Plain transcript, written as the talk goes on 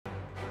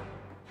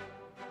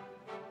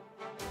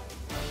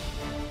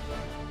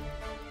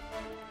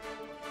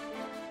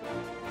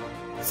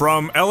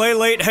From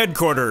LALATE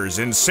headquarters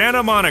in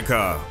Santa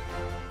Monica,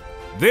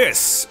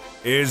 this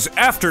is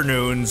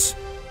Afternoons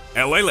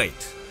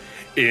LALATE.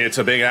 It's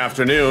a big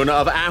afternoon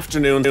of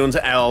Afternoons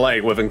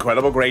LALATE with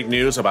incredible great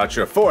news about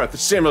your fourth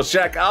stimulus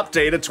check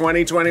update of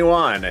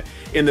 2021.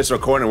 In this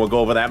recording, we'll go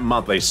over that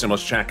monthly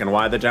stimulus check and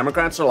why the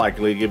Democrats are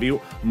likely to give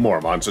you more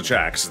months of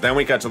checks. Then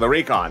we cut to the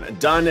recon.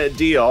 Done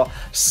deal,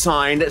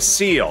 signed,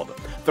 sealed.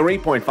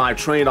 $3.5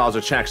 trillion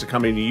of checks are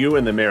coming to you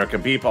and the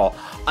American people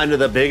under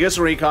the biggest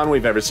recon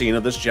we've ever seen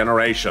of this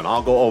generation.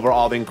 I'll go over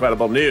all the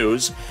incredible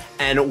news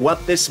and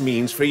what this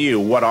means for you.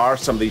 What are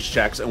some of these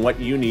checks and what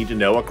you need to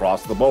know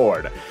across the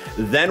board.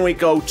 Then we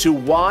go to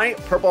why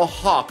Purple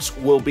Hawks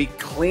will be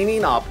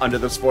cleaning up under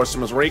this fourth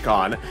stimulus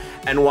recon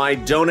and why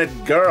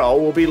Donut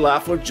Girl will be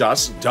left with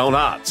just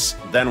donuts.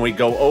 Then we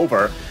go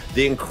over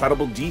the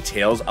incredible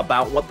details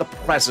about what the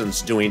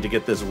president's doing to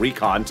get this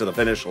recon to the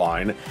finish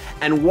line,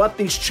 and what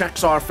these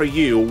checks are for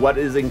you, what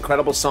is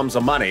incredible sums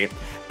of money.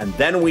 And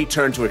then we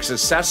turn to a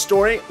success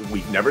story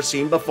we've never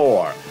seen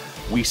before.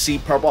 We see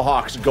Purple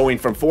Hawks going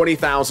from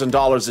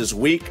 $40,000 this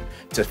week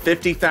to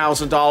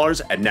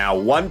 $50,000, and now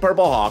one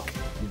Purple Hawk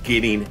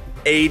getting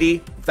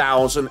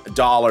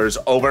 $80,000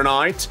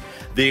 overnight.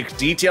 The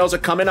details are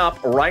coming up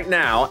right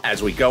now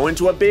as we go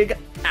into a big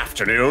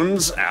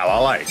Afternoons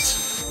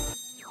LALATE.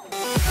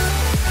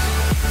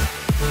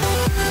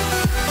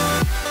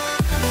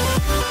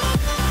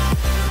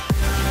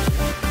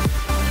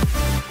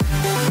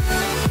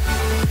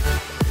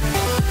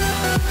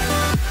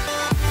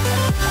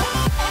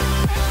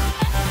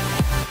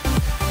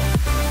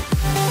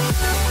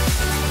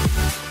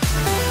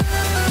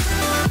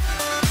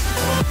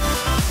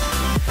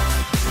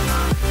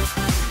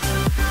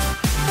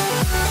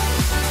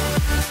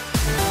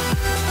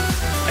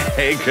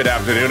 Hey, good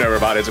afternoon,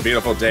 everybody. It's a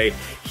beautiful day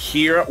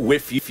here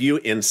with you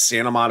in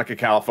Santa Monica,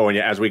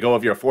 California, as we go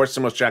over your fourth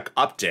stimulus check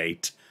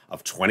update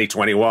of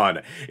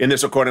 2021. In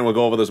this recording, we'll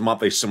go over those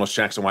monthly stimulus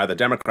checks and why the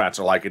Democrats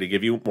are likely to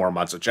give you more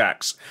months of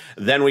checks.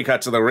 Then we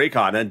cut to the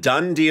recon. A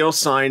done deal,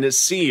 signed,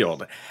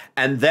 sealed.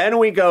 And then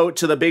we go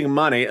to the big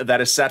money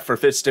that is set for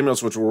fifth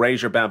stimulus, which will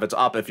raise your benefits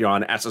up if you're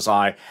on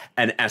SSI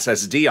and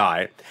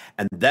SSDI.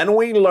 And then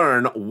we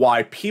learn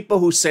why people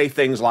who say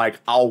things like,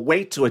 I'll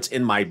wait till it's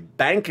in my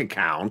bank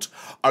account,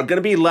 are going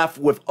to be left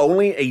with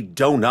only a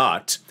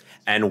donut,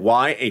 and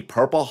why a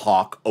Purple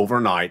Hawk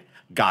overnight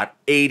got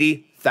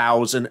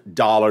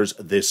 $80,000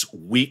 this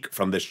week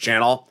from this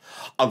channel.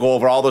 I'll go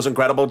over all those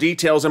incredible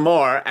details and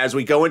more as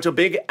we go into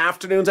big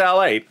Afternoons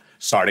LALATE,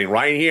 starting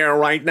right here,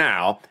 right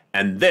now.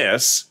 And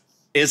this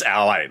is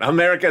LALATE,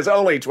 America's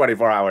only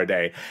 24-hour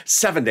day,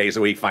 7 days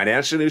a week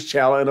financial news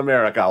channel in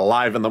America,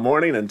 live in the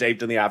morning and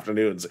taped in the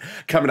afternoons.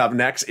 Coming up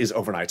next is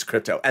Overnight's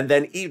Crypto, and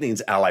then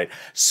Evenings LALATE.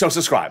 So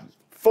subscribe.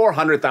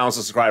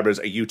 400,000 subscribers,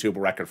 a YouTube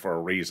record for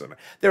a reason.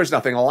 There's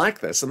nothing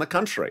like this in the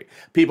country.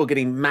 People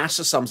getting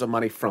massive sums of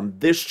money from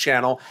this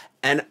channel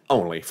and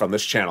only from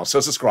this channel. So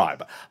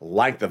subscribe,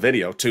 like the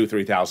video,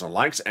 2,000-3,000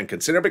 likes, and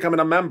consider becoming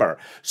a member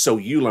so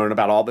you learn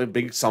about all the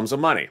big sums of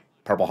money.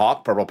 Purple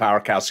Hawk, Purple Power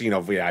Casino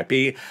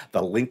VIP.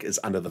 The link is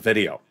under the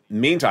video.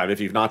 Meantime, if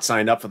you've not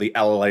signed up for the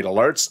LALATE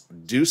alerts,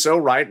 do so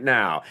right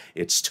now.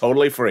 It's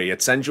totally free.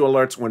 It sends you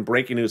alerts when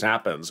breaking news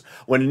happens,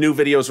 when a new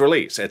video is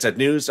released. It's at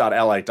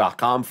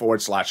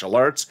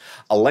news.lalate.com/alerts.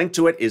 A link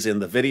to it is in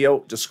the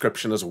video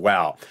description as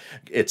well.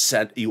 It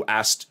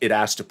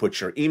asks to put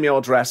your email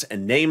address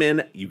and name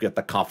in. You get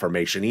the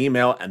confirmation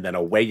email, and then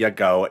away you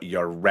go.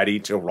 You're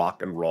ready to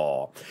rock and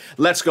roll.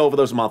 Let's go over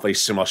those monthly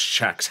stimulus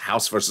checks,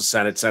 House versus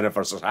Senate, Senate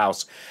versus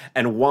House,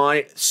 and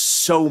why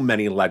so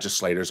many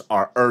legislators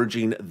are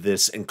urging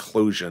this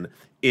inclusion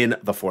in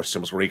the fourth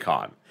stimulus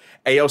recon.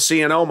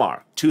 AOC and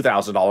Omar,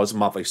 $2,000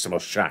 monthly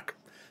stimulus check.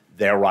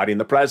 They're writing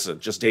the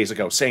president just days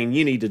ago saying,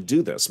 you need to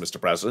do this, Mr.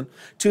 President.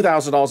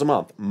 $2,000 a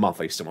month,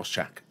 monthly stimulus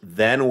check.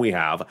 Then we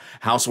have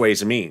House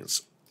Ways and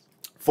Means,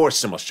 fourth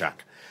stimulus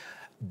check.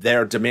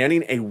 They're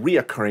demanding a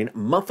reoccurring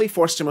monthly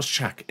fourth stimulus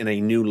check in a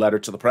new letter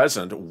to the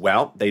president.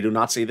 Well, they do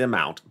not see the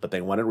amount, but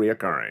they want it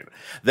reoccurring.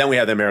 Then we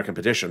have the American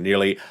petition.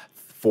 Nearly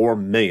 4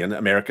 million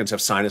Americans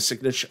have signed a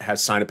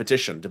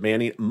petition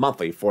demanding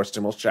monthly fourth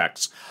stimulus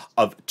checks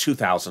of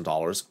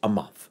 $2,000 a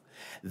month.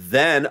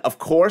 Then, of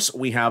course,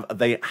 we have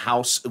the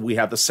House, we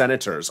have the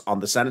senators on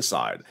the Senate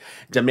side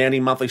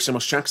demanding monthly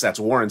stimulus checks. That's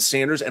Warren,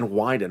 Sanders, and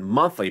Wyden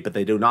monthly, but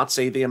they do not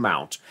say the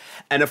amount.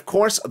 And of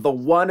course, the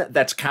one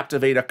that's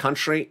captivated a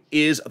country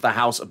is the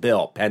House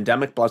bill,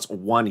 pandemic plus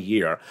 1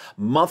 year,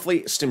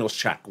 monthly stimulus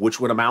check, which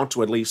would amount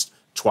to at least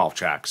 12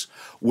 checks,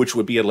 which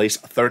would be at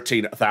least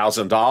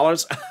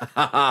 $13,000.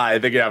 I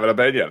think you have an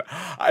opinion.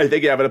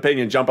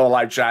 Jump on the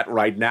live chat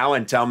right now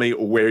and tell me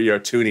where you're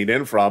tuning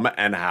in from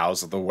and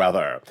how's the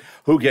weather.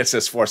 Who gets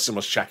this fourth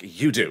stimulus check?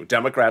 You do.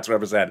 Democrats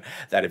represent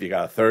that if you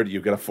got a third, you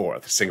get a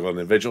fourth. Single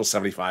individual,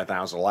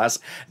 $75,000 less.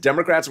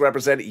 Democrats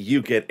represent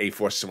you get a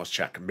fourth stimulus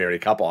check. Married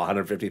couple,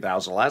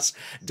 $150,000 less.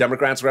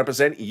 Democrats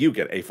represent you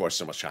get a fourth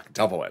stimulus check.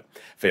 Double it.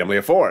 Family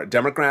of four.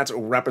 Democrats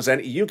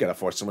represent you get a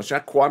fourth stimulus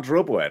check.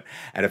 Quadruple it.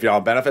 And if you're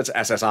on benefits,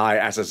 SSI,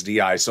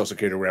 SSDI, Social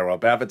Security Railroad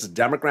benefits.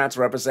 Democrats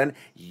represent,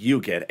 you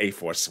get a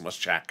forced stimulus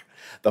check.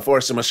 The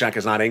forced stimulus check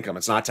is not income.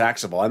 It's not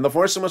taxable. And the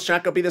forced stimulus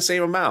check will be the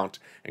same amount,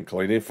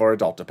 including for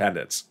adult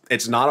dependents.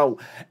 It's not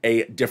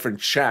a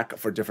different check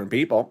for different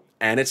people,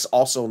 and it's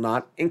also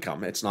not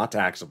income. It's not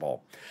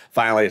taxable.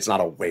 Finally, it's not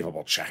a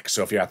waivable check.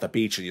 So if you're at the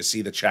beach and you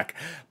see the check,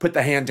 put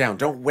the hand down.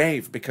 Don't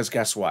wave, because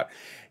guess what?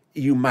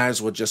 You might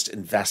as well just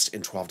invest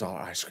in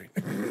 $12 ice cream.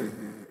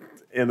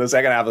 In the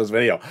second half of this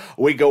video,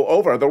 we go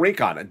over the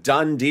recon.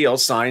 Done deal,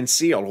 signed,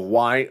 sealed.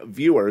 Why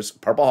viewers,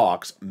 Purple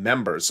Hawks,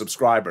 members,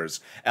 subscribers,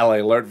 LA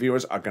Alert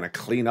viewers are going to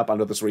clean up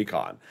under this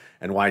recon.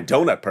 And why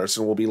Donut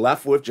Person will be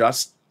left with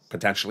just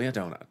potentially a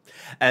donut.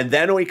 And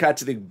then we cut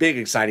to the big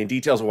exciting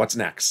details of what's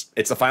next.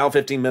 It's the final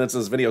 15 minutes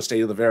of this video. Stay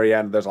to the very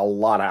end. There's a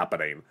lot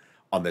happening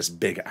on this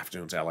big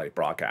Afternoons LA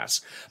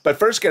broadcast. But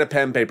first, get a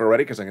pen and paper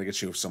ready, because I'm going to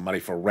get you some money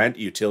for rent,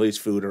 utilities,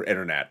 food, or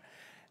internet.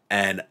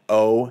 And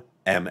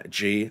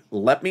OMG,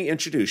 let me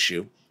introduce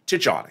you to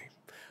Johnny,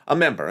 a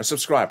member, a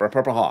subscriber, a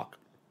Purple Hawk.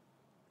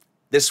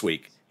 This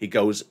week, he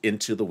goes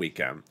into the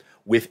weekend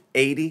with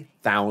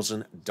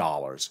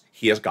 $80,000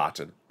 he has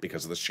gotten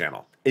because of this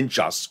channel in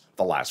just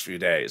the last few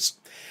days.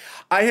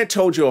 I had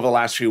told you over the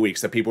last few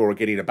weeks that people were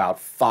getting about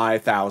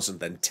 $5,000,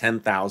 then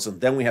 $10,000.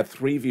 Then we had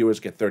 3 viewers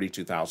get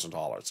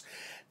 $32,000.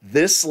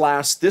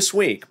 This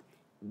week,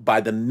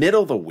 by the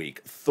middle of the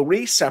week,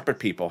 3 separate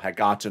people had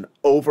gotten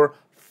over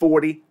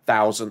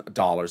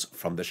 $40,000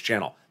 from this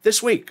channel.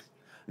 This week.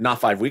 Not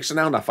 5 weeks from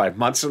now, not 5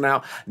 months from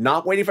now,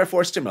 not waiting for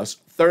 4th stimulus,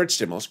 3rd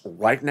stimulus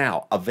right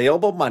now.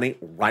 Available money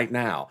right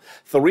now.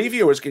 3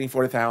 viewers getting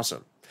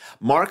 $40,000.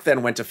 Mark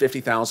then went to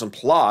 $50,000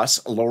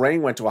 plus.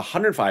 Lorraine went to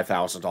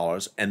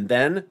 $105,000, and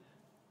then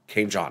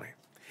came Johnny.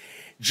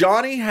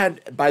 Johnny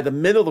had, by the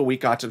middle of the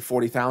week, gotten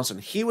 $40,000.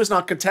 He was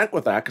not content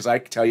with that, because I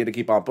tell you to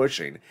keep on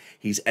pushing.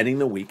 He's ending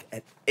the week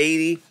at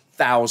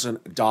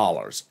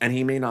 $80,000, and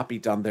he may not be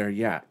done there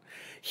yet.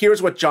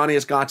 Here's what Johnny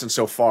has gotten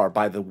so far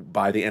by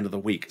the end of the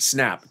week.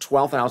 SNAP,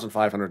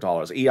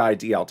 $12,500.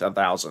 EIDL,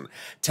 $10,000.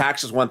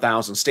 Taxes,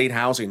 $1,000. State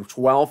housing,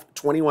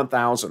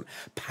 $21,000.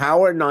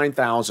 Power,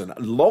 $9,000.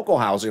 Local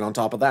housing on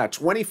top of that,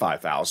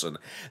 $25,000.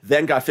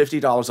 Then got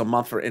 $50 a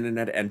month for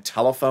internet and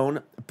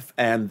telephone.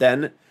 And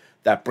then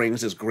that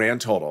brings his grand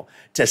total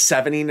to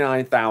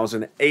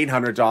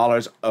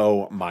 $79,800.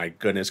 Oh my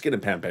goodness. Get a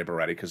pen and paper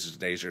ready, because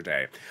today's your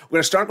day. We're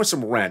going to start with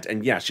some rent.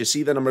 And yes, you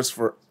see the numbers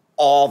for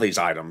all these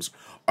items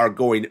are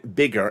going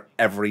bigger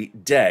every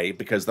day,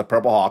 because the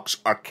Purple Hawks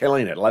are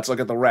killing it. Let's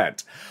look at the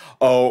rent.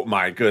 Oh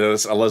my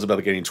goodness.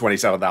 Elizabeth getting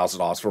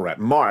 $27,000 for rent.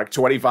 Mark,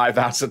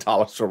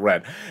 $25,000 for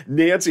rent.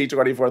 Nancy,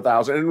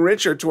 $24,000. And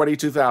Richard,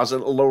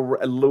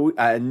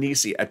 $22,000.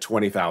 Nisi at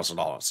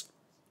 $20,000.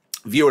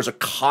 Viewers are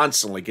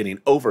constantly getting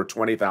over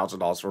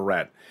 $20,000 for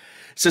rent.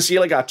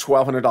 Cecilia got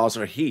 $1,200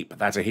 a heap.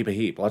 That's a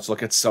heap. Let's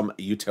look at some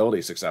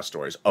utility success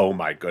stories. Oh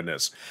my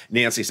goodness.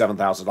 Nancy,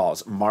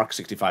 $7,000. Mark,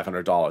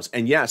 $6,500.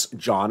 And yes,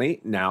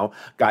 Johnny now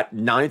got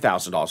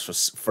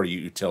 $9,000 for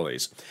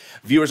utilities.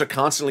 Viewers are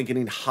constantly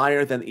getting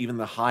higher than even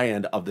the high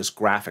end of this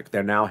graphic.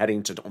 They're now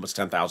heading to almost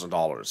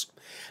 $10,000.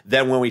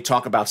 Then when we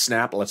talk about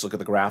SNAP, let's look at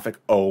the graphic.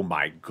 Oh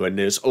my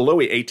goodness.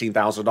 Louis,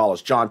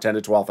 $18,000. John,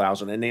 $10,000 to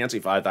 $12,000. And Nancy,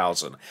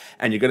 $5,000.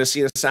 And you're going to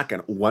see in a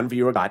second, one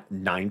viewer got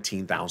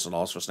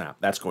 $19,000 for SNAP.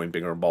 That's going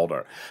bigger and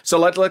bolder. So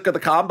let's look at the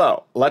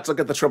combo. Let's look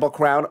at the Triple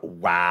Crown.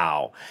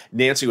 Wow.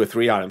 Nancy with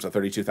 3 items at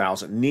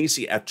 $32,000.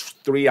 Nisi at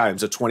 3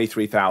 items at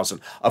 $23,000.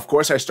 Of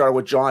course, I started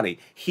with Johnny.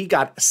 He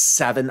got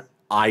 7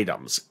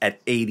 items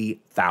at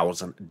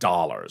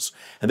 $80,000.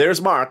 And there's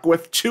Mark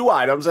with 2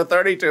 items at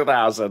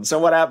 $32,000. So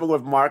what happened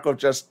with Mark with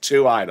just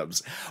 2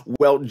 items?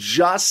 Well,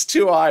 just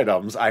 2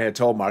 items. I had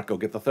told Mark, go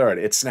get the 3rd.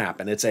 It's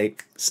SNAP, and it's a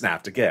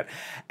SNAP to get.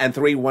 And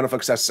 3 wonderful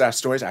success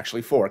stories,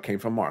 actually 4, came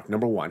from Mark.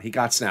 Number 1, he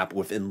got SNAP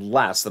within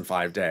less than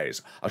 5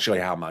 days. I'll show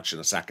you how much in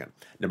a second.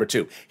 Number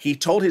 2, he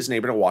told his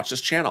neighbor to watch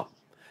this channel.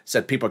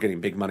 Said, people are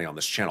getting big money on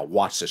this channel.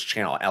 Watch this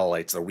channel.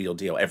 LATE's the real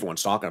deal.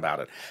 Everyone's talking about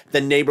it.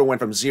 The neighbor went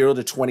from $0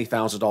 to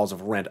 $20,000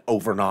 of rent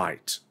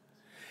overnight.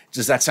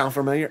 Does that sound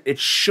familiar? It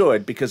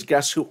should, because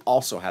guess who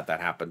also had that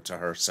happen to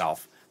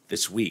herself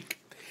this week?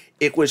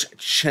 It was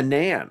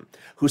Chanan,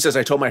 who says,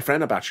 I told my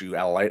friend about you,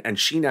 LATE, and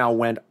she now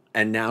went,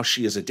 and now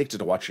she is addicted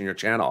to watching your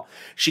channel.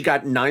 She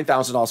got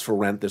 $9,000 for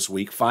rent this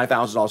week,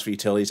 $5,000 for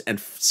utilities, and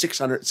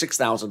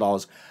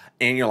 $6,000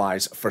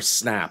 annualized for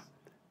SNAP.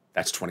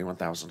 That's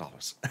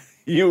 $21,000.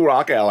 You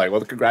rock, LA.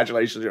 Well,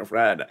 congratulations, your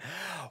friend.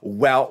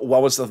 Well,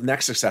 what was the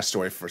next success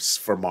story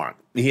for Mark?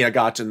 He had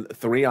gotten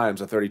 3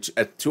 items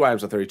at 2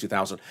 items at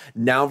 $32,000.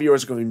 Now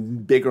viewers are going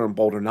bigger and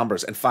bolder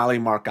numbers. And finally,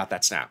 Mark got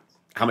that SNAP.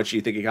 How much do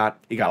you think he got?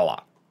 He got a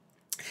lot.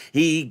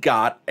 He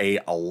got a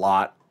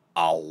lot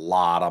a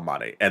lot of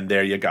money. And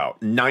there you go,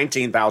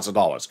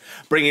 $19,000,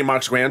 bringing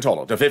Mark's grand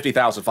total to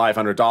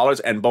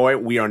 $50,500. And boy,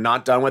 we are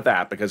not done with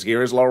that, because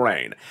here is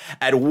Lorraine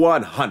at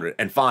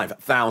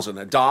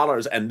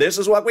 $105,000. And this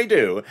is what we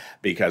do,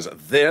 because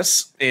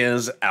this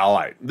is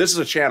LA. This is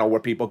a channel where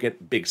people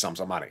get big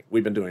sums of money.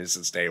 We've been doing this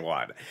since day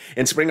one.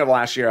 In spring of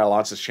last year, I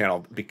launched this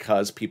channel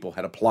because people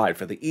had applied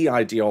for the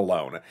EIDL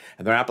loan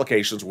and their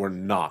applications were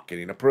not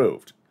getting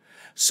approved.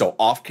 So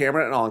off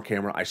camera and on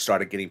camera, I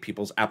started getting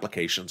people's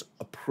applications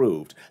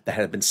approved that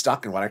had been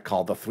stuck in what I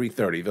call the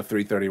 330, the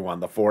 331,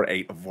 the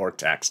 48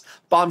 vortex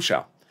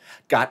bombshell.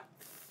 Got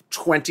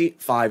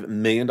 $25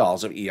 million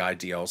of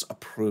EIDLs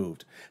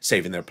approved,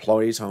 saving their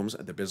employees' homes,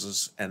 their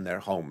business, and their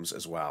homes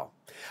as well.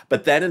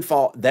 But then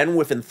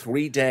within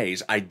 3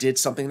 days, I did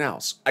something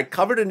else. I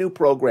covered a new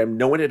program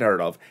no one had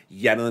heard of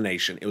yet in the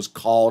nation. It was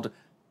called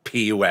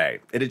PUA.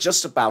 It is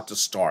just about to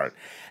start,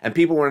 and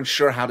people weren't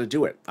sure how to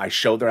do it. I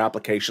showed their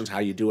applications, how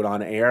you do it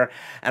on air,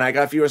 and I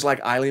got viewers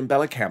like Eileen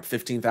Bellenkamp,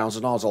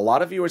 $15,000. A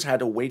lot of viewers had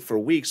to wait for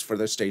weeks for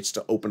their states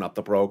to open up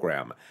the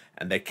program,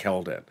 and they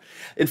killed it.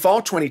 In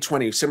fall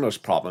 2020, similar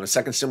problem. The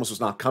second stimulus was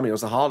not coming. It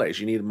was the holidays.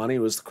 You needed money. It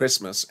was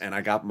Christmas, and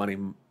I got money,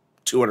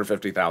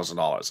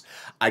 $250,000.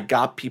 I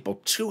got people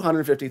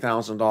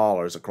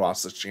 $250,000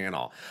 across this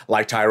channel.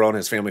 Like Tyrone and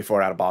his family,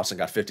 4 out of Boston,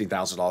 got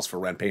 $15,000 for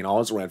rent, paying all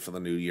his rent for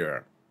the new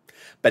year.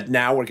 But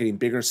now we're getting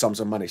bigger sums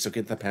of money, so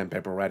get the pen and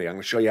paper ready. I'm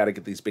going to show you how to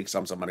get these big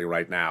sums of money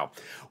right now.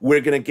 We're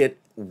going to get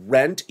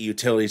rent,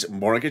 utilities,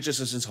 mortgage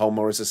assistance,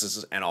 homeowner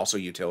assistance, and also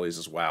utilities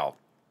as well.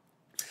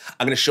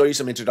 I'm going to show you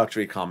some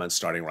introductory comments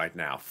starting right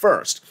now.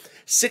 First,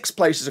 6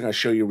 places I'm going to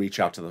show you reach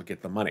out to them to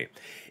get the money.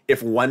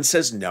 If one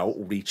says no,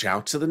 reach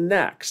out to the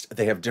next.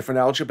 They have different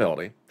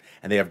eligibility,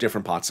 and they have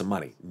different pots of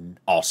money.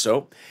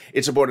 Also,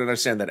 it's important to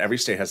understand that every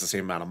state has the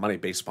same amount of money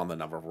based upon the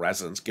number of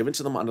residents given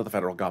to them under the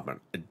federal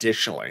government.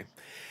 Additionally,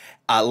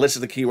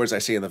 listen to the keywords I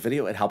say in the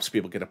video. It helps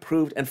people get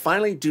approved. And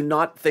finally, do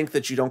not think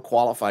that you don't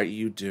qualify.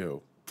 You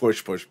do.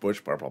 Push, push,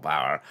 push, purple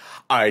power.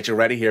 All right, you're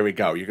ready? Here we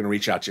go. You're going to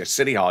reach out to your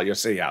city hall, your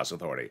city house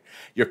authority,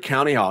 your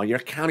county hall, your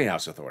county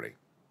house authority,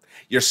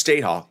 your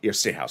state hall, your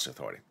state house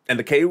authority. And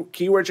the keywords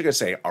you're going to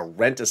say are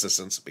rent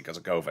assistance because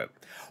of COVID,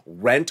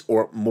 rent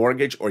or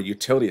mortgage or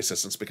utility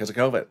assistance because of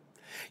COVID.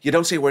 You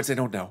don't say words they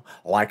don't know,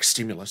 like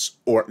stimulus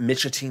or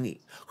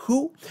Mitch-a-teeny.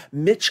 Who?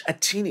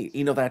 Mitch-a-teeny.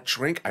 You know that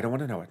drink? I don't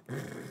want to know it.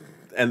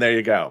 And there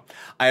you go.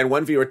 I had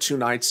one viewer 2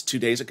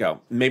 days ago,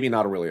 maybe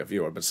not really a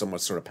viewer, but someone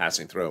sort of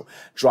passing through,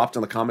 dropped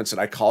in the comments that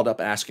I called up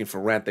asking for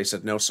rent. They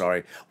said, no,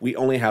 sorry, we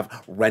only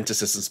have rent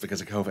assistance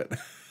because of COVID.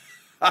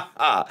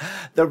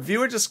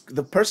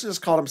 The person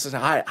just called him and said,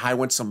 hi, I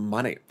want some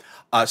money.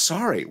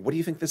 Sorry, what do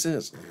you think this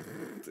is?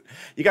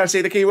 You got to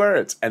say the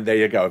keywords. And there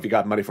you go. If you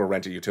got money for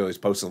rent or utilities,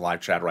 post in the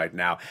live chat right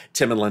now.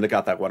 Tim and Linda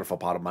got that wonderful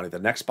pot of money. The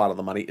next pot of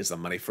the money is the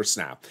money for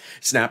SNAP.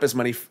 SNAP is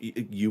money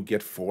you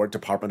get for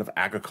Department of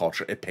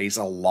Agriculture. It pays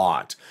a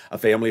lot. A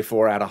family of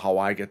 4 out of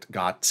Hawaii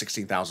got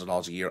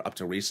 $16,000 a year up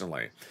to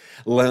recently.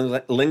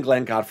 Lynn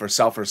Glenn got for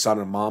herself, her son,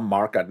 and mom.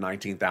 Mark got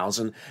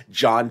 $19,000.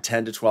 John,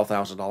 $10,000 to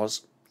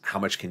 $12,000. How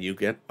much can you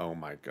get? Oh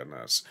my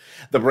goodness.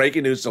 The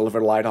breaking news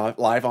delivered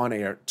live on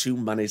air 2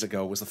 Mondays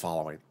ago was the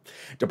following.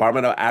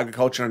 Department of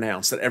Agriculture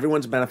announced that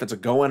everyone's benefits are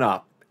going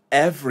up.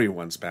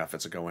 Everyone's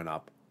benefits are going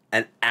up.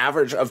 An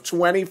average of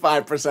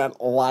 25%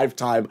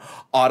 lifetime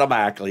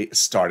automatically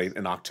starting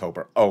in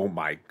October. Oh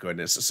my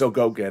goodness. So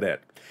go get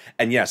it.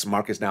 And yes,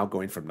 Mark is now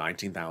going from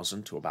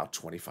 $19,000 to about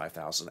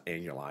 $25,000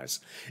 annualized.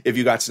 If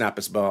you got SNAP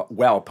as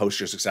well, post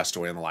your success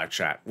story in the live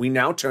chat. We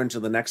now turn to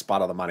the next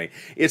pot of the money.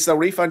 It's the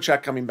refund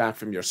check coming back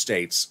from your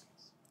states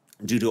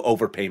due to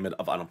overpayment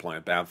of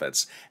unemployment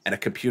benefits and a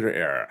computer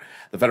error.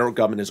 The federal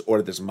government has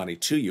ordered this money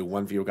to you.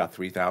 One viewer got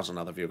 $3,000,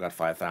 another viewer got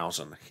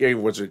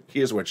 $5,000.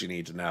 Here's what you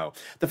need to know.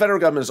 The federal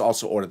government has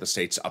also ordered the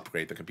states to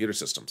upgrade the computer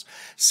systems,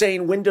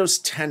 saying Windows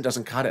 10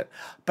 doesn't cut it.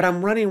 But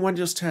I'm running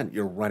Windows 10.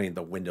 You're running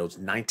the Windows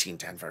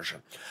 1910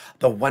 version,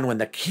 the one when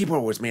the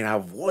keyboard was made out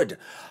of wood.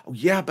 Oh,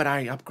 yeah, but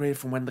I upgraded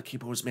from when the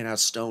keyboard was made out of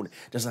stone.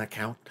 Doesn't that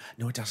count?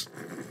 No, it doesn't.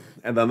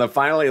 And then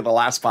finally, the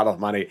last pot of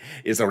money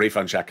is the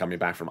refund check coming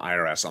back from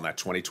IRS on that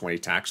 2020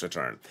 tax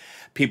return.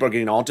 People are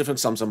getting all different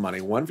sums of money.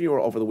 One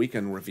viewer over the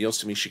weekend reveals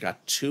to me she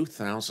got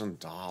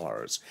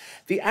 $2,000.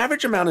 The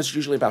average amount is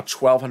usually about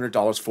 $1,200,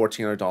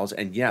 $1,400.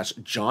 And yes,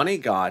 Johnny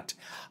got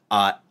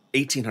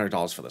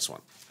 $1,800 for this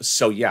one.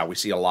 So yeah, we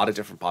see a lot of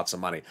different pots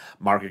of money.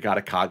 Margaret got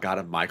it, Cog got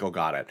it, Michael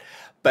got it.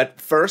 But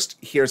first,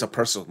 here's a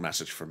personal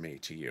message from me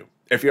to you.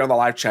 If you're on the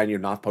live chat and you're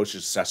not posting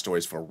success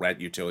stories for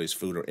rent, utilities,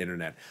 food, or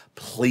internet,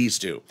 please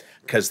do.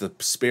 Because the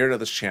spirit of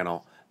this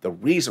channel, the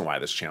reason why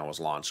this channel was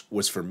launched,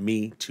 was for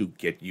me to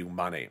get you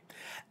money.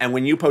 And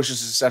when you post your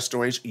success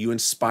stories, you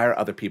inspire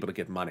other people to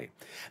get money.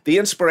 The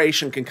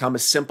inspiration can come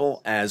as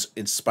simple as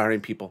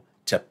inspiring people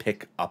to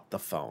pick up the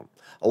phone.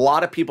 A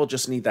lot of people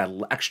just need that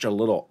extra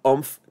little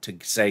oomph to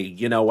say,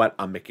 you know what,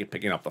 I'm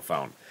picking up the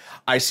phone.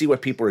 I see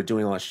what people are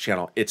doing on this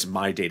channel. It's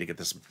my day to get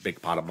this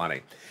big pot of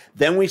money.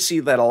 Then we see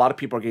that a lot of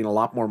people are getting a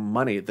lot more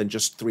money than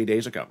just 3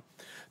 days ago.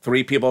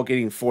 3 people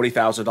getting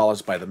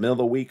 $40,000 by the middle of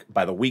the week.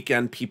 By the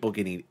weekend, people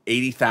getting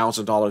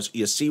 $80,000.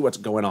 You see what's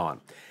going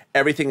on.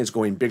 Everything is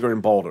going bigger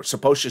and bolder. So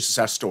post your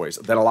success stories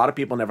that a lot of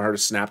people never heard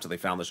of Snap till they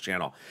found this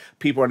channel.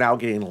 People are now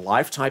getting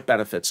lifetime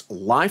benefits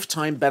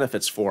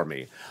for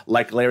me,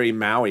 like Larry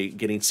Maui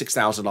getting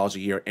 $6,000 a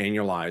year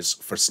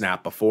annualized for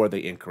Snap before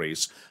the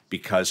increase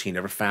because he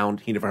never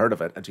heard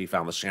of it until he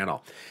found this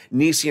channel.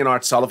 Nisi and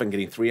Art Sullivan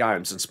getting 3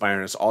 items,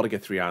 inspiring us all to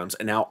get 3 items,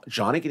 and now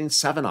Johnny getting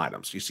 7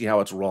 items. You see how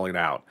it's rolling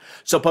out.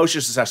 So post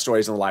your success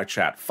stories in the live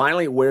chat.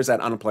 Finally, where's that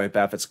unemployment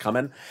benefits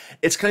coming?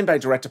 It's coming by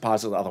direct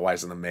deposit,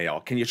 otherwise in the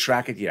mail. Can you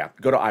track it? Yeah.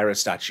 Go to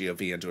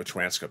iris.gov and do a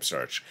transcript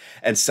search.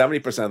 And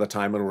 70% of the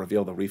time it'll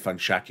reveal the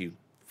refund check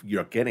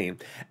you're getting.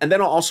 And then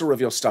it'll also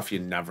reveal stuff you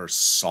never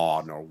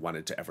saw nor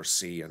wanted to ever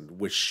see and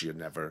wish you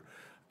never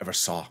ever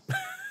saw.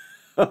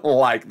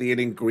 Like the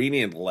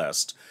ingredient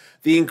list.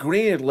 The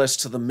ingredient list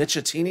to the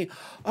Micciatini.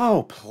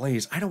 Oh,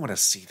 please. I don't want to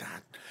see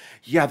that.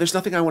 Yeah, there's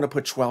nothing I want to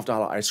put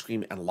 $12 ice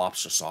cream and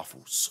lobster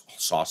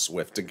sauce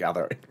with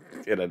together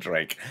in a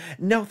drink.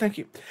 No, thank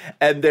you.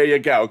 And there you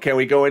go. Can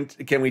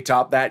we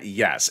top that?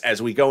 Yes.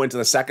 As we go into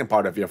the second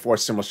part of your 4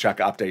 stimulus check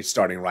update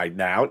starting right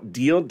now.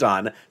 Deal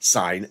done,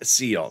 signed,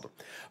 sealed.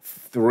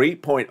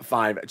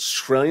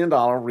 $3.5 trillion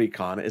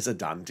recon is a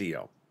done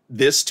deal.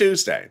 This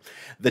Tuesday,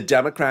 the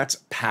Democrats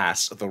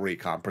passed the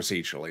recon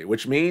procedurally,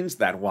 which means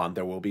that 1,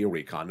 there will be a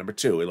recon. Number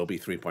 2, it'll be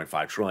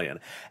 $3.5 trillion.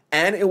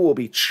 And it will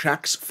be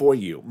checks for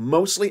you,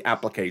 mostly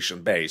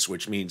application-based,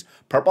 which means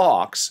per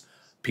box,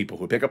 people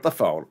who pick up the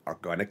phone are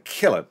going to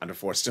kill it under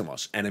 4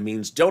 stimulus. And it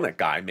means donut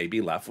guy may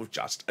be left with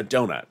just a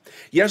donut.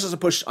 Yes, there's a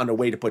push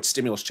underway to put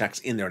stimulus checks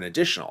in there in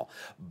additional.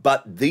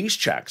 But these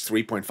checks,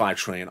 $3.5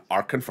 trillion,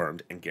 are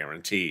confirmed and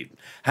guaranteed.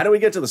 How do we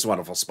get to this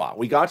wonderful spot?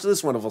 We got to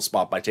this wonderful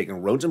spot by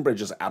taking roads and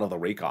bridges out of the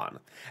recon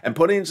and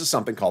putting it into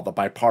something called the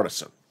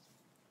bipartisan.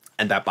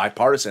 And that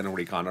bipartisan and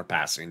recon are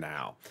passing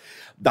now.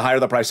 The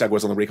higher the price tag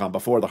was on the recon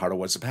before, the harder it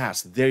was to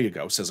pass. There you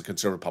go, says a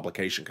conservative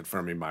publication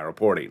confirming my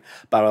reporting.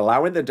 By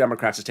allowing the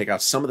Democrats to take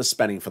out some of the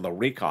spending from the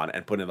recon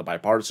and put in the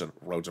bipartisan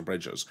roads and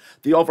bridges,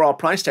 the overall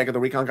price tag of the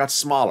recon got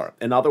smaller.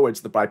 In other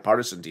words, the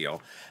bipartisan deal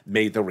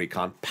made the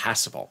recon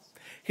passable.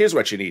 Here's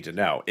what you need to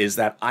know, is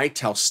that I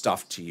tell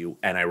stuff to you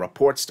and I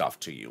report stuff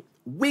to you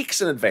weeks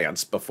in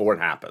advance before it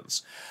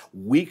happens.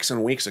 Weeks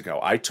and weeks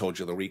ago, I told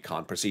you the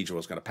recon procedure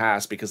was going to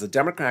pass because the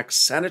Democratic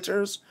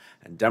senators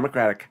and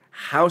Democratic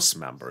House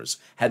members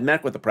had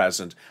met with the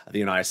President of the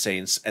United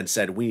States and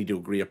said, we need to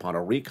agree upon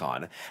a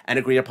recon and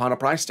agree upon a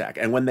price tag.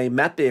 And when they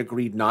met, they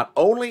agreed not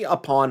only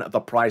upon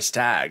the price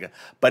tag,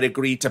 but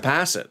agreed to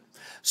pass it.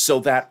 So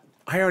that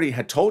I already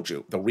had told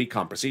you the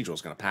recon procedure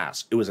was going to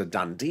pass. It was a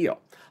done deal.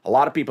 A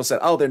lot of people said,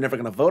 oh, they're never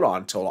going to vote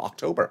on until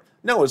October.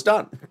 No, it was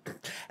done.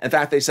 In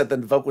fact, they said the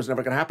vote was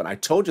never going to happen. I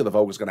told you the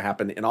vote was going to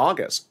happen in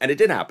August, and it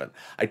did happen.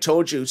 I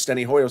told you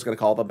Steny Hoyer was going to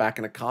call them back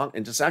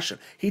into session.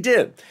 He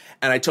did.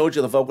 And I told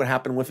you the vote would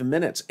happen within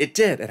minutes. It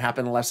did. It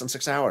happened in less than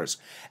 6 hours.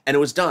 And it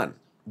was done.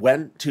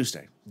 When?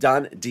 Tuesday.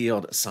 Done,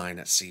 dealed,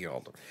 signed,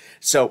 sealed.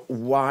 So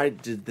why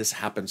did this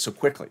happen so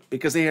quickly?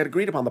 Because they had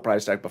agreed upon the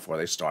price tag before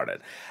they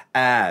started.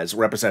 As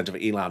Representative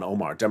Ilhan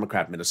Omar,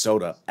 Democrat,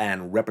 Minnesota,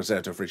 and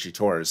Representative Richie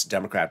Torres,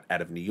 Democrat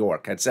out of New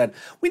York, had said,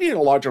 we need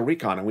a larger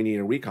recon, and we need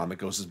a recon that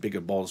goes as big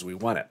and bold as we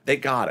want it. They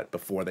got it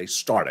before they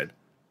started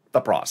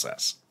the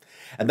process.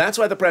 And that's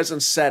why the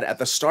president said at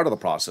the start of the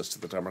process to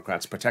the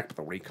Democrats, protect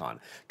the recon,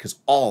 because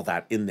all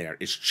that in there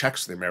is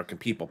checks to the American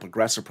people,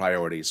 progressive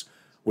priorities,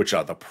 which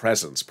are the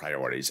president's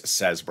priorities,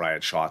 says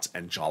Brian Schatz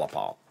and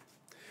Jalopal.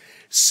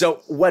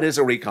 So what is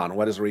a recon?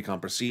 What is a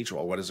recon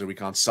procedural? What is a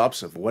recon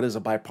substantive? What is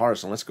a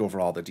bipartisan? Let's go over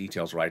all the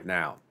details right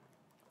now.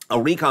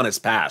 A recon is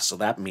passed, so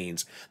that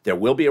means there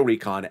will be a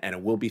recon and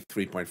it will be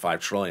 $3.5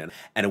 trillion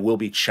and it will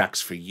be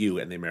checks for you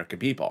and the American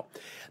people.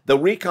 The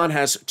recon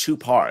has 2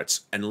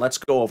 parts, and let's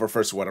go over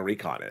first what a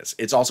recon is.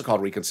 It's also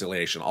called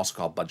reconciliation, also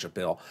called budget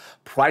bill.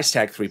 Price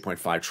tag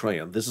 $3.5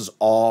 trillion. This is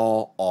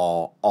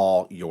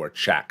all your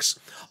checks.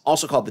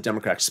 Also called the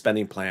Democratic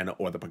Spending Plan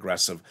or the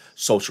Progressive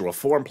Social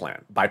Reform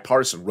Plan.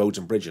 Bipartisan, roads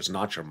and bridges,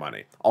 not your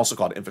money. Also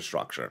called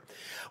infrastructure.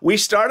 We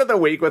started the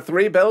week with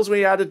 3 bills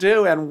we had to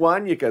do, and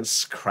 1 you can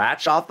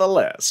scratch off the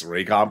list.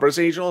 Recon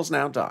procedural is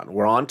now done.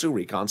 We're on to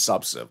recon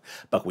substantive.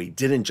 But we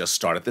didn't just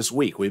start it this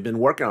week. We've been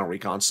working on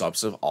recon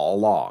substantive all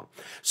along.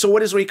 So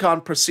what is recon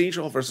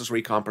procedural versus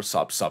recon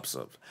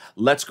substantive?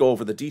 Let's go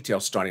over the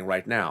details starting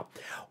right now.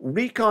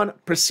 Recon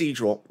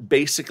procedural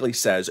basically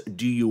says,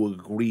 do you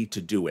agree to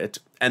do it?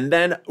 And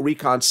then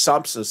recon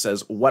substantive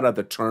says, what are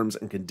the terms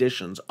and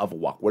conditions of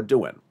what we're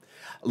doing?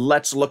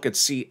 Let's look and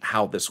see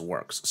how this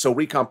works. So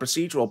recon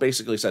procedural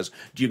basically says,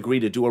 do you agree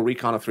to do a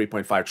recon of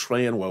 $3.5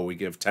 trillion where we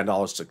give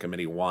 $10 to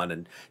Committee 1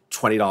 and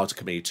 $20 to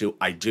Committee 2?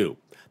 I do.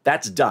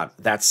 That's done.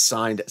 That's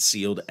signed,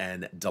 sealed,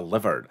 and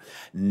delivered.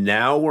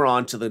 Now we're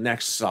on to the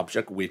next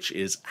subject, which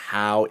is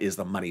how is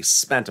the money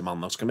spent among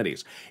those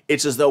committees.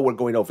 It's as though we're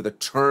going over the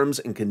terms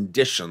and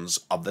conditions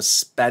of the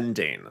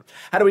spending.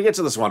 How do we get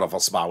to this wonderful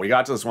spot? We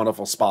got to this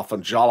wonderful spot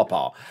from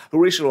Jalopal, who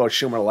recently wrote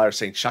Schumer a letter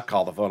saying Chuck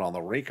called the vote on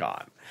the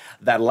recon.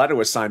 That letter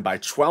was signed by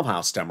 12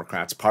 House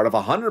Democrats, part of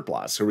 100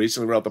 plus, who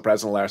recently wrote the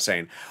president a letter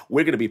saying,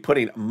 we're going to be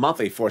putting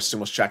monthly forced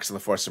stimulus checks in the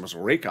forced stimulus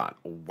recon.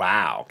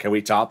 Wow. Can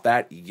we top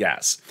that?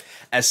 Yes.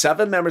 As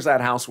 7 members of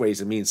that House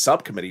Ways and Means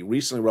subcommittee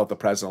recently wrote the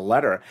president a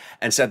letter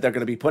and said they're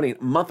going to be putting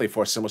monthly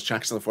forced stimulus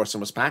checks in the forced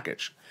stimulus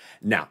package.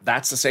 Now,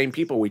 that's the same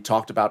people we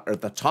talked about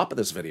at the top of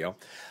this video.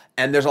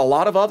 And there's a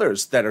lot of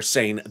others that are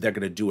saying they're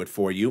going to do it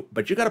for you,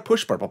 but you got to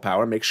push Purple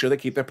Power and make sure they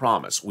keep their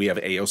promise. We have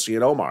AOC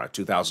and Omar at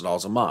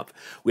 $2,000 a month.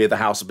 We have the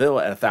House bill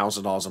at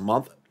 $1,000 a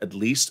month, at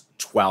least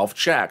 12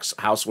 checks,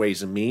 House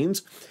Ways and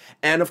Means.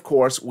 And of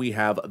course, we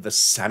have the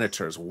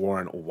senators,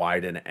 Warren,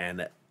 Wyden,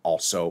 and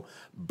also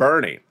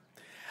Bernie.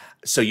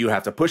 So you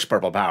have to push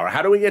Purple Power.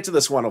 How do we get to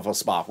this wonderful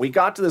spot? We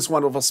got to this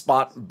wonderful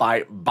spot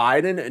by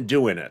Biden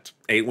doing it.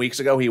 8 weeks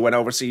ago, he went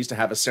overseas to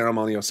have a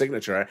ceremonial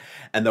signature,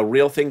 and the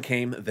real thing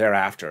came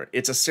thereafter.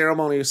 It's a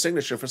ceremonial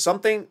signature for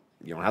something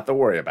you don't have to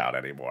worry about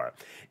anymore.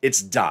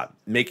 It's done,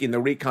 making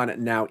the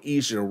recon now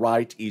easier to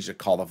write, easier to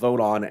call the vote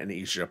on, and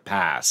easier to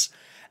pass.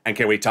 And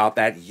can we top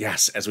that?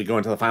 Yes, as we go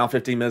into the final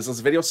 15 minutes of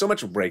this video, so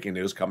much breaking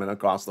news coming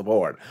across the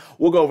board.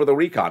 We'll go over the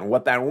recon,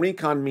 what that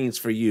recon means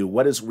for you.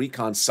 What does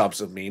recon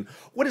substantive mean?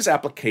 What does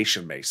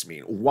application-based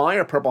mean? Why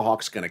are Purple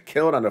Hawks going to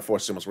kill it under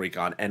forced stimulus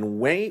recon? And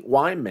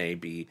why may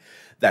be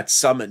that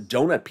some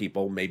donut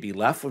people may be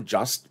left with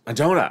just a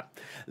donut?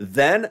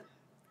 Then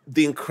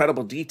the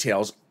incredible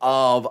details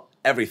of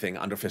everything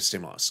under fifth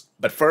stimulus.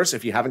 But first,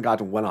 if you haven't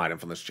gotten one item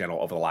from this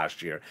channel over the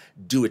last year,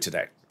 do it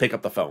today. Pick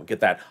up the phone. Get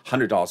that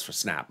 $100 for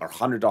SNAP or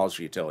 $100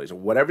 for utilities or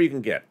whatever you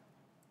can get.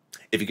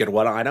 If you get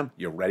one item,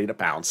 you're ready to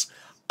pounce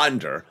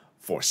under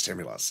for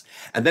stimulus.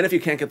 And then if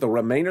you can't get the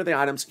remainder of the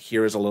items,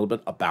 here is a little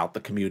bit about the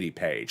community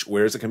page.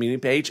 Where is the community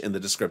page? In the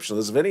description of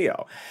this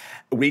video.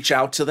 Reach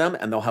out to them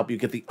and they'll help you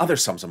get the other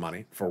sums of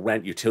money for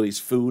rent, utilities,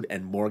 food,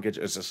 and mortgage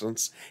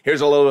assistance.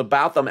 Here's a little bit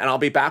about them, and I'll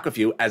be back with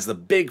you as the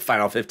big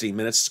final 15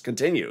 minutes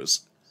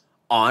continues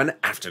on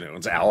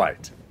Afternoons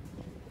LALATE.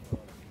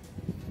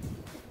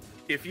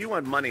 If you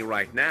want money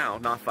right now,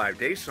 not 5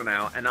 days from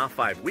now, and not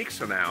 5 weeks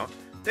from now,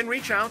 then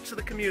reach out to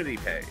the community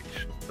page.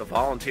 The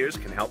volunteers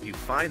can help you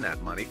find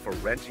that money for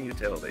rent and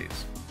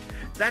utilities.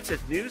 That's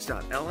at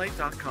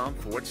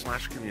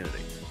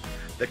news.la.com/community.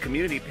 The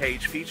community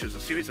page features a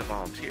series of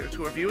volunteers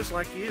who are viewers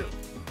like you.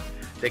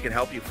 They can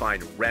help you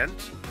find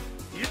rent,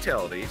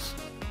 utilities,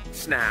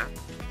 SNAP,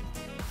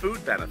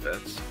 food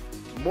benefits,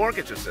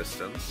 mortgage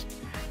assistance,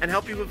 and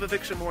help you with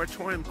eviction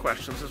moratorium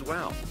questions as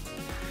well.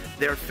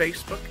 Their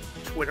Facebook,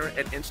 Twitter,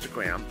 and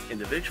Instagram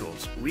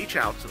individuals reach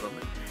out to them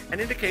and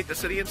indicate the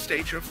city and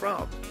state you're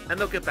from, and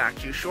they'll get back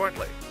to you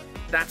shortly.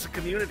 That's a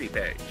community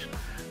page.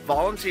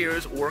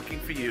 Volunteers working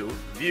for you,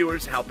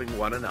 viewers helping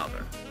one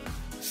another.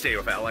 Stay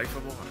with LA for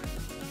more.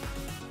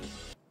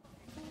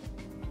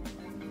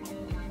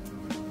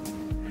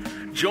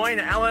 Join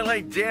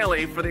LALATE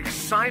Daily for the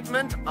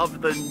excitement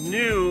of the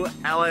new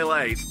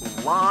LALATE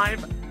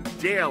live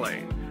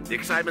daily. The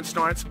excitement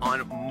starts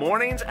on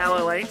mornings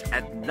LALATE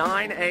at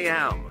 9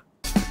 a.m.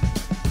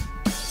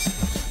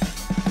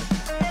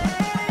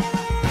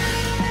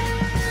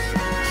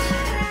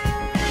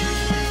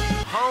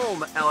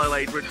 Home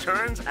LALATE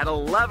returns at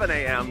 11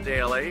 a.m.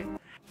 daily.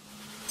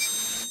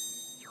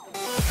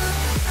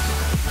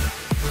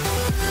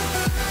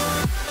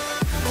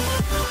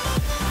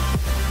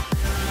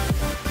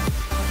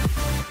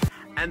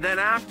 And then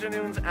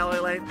afternoons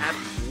LALATE at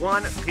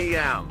 1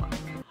 p.m.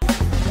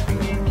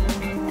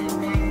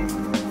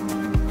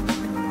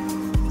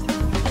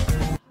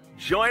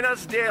 Join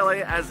us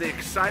daily as the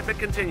excitement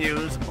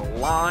continues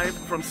live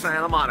from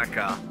Santa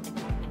Monica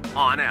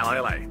on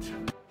LALATE.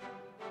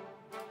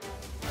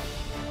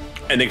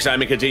 And the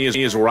excitement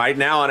continues right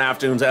now on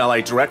Afternoons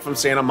LA, direct from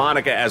Santa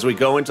Monica as we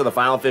go into the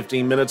final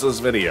 15 minutes of this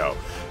video.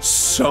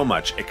 So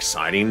much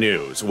exciting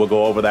news. We'll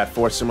go over that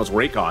forced stimulus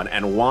recon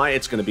and why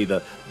it's going to be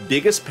the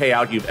biggest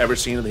payout you've ever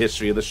seen in the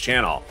history of this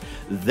channel.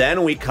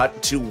 Then we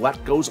cut to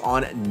what goes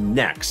on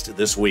next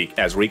this week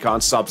as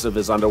recon substantive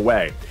is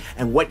underway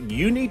and what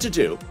you need to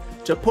do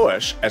to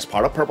push as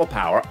part of Purple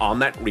Power on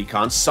that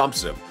recon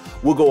substantive.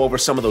 We'll go over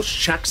some of those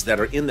checks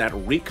that are in that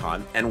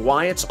recon and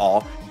why it's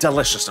all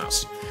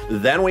deliciousness.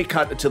 Then we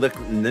cut to the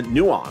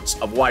nuance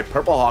of why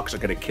Purple Hawks are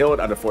going to kill it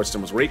under forced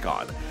stimulus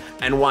recon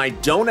and why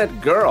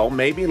Donut Girl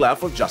may be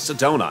left with just a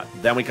donut.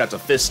 Then we cut to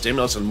fifth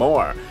stimulus and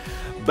more.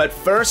 But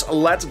first,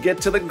 let's get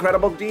to the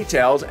incredible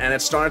details, and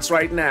it starts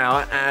right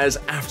now as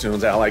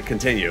Afternoons LA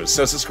continues.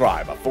 So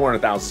subscribe.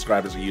 400,000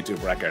 subscribers, a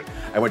YouTube record.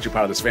 I want you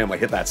part of this family.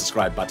 Hit that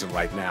subscribe button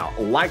right now.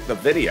 Like the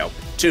video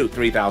to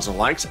 3,000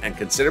 likes, and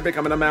consider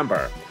becoming a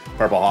member.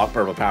 Purple Hawk,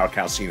 Purple Power,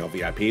 Calcino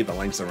VIP. The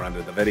links are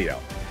under the video.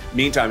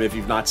 Meantime, if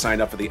you've not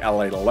signed up for the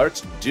LALATE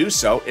alerts, do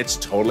so. It's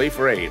totally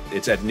free.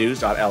 It's at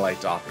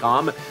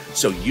news.la.com,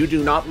 so you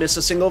do not miss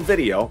a single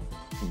video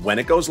when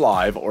it goes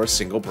live or a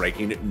single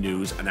breaking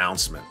news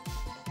announcement.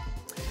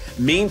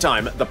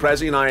 Meantime, the President of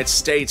the United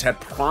States had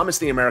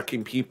promised the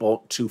American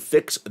people to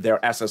fix their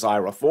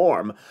SSI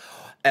reform,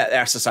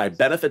 SSI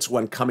benefits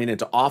when coming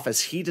into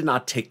office. He did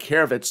not take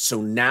care of it, so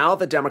now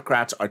the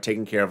Democrats are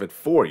taking care of it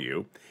for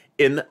you.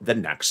 in the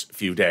next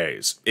few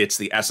days. It's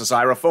the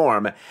SSI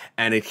reform,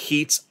 and it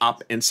heats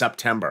up in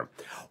September.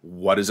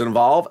 What does it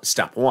involve?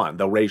 Step one,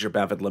 they'll raise your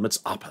benefit limits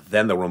up.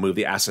 Then they'll remove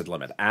the asset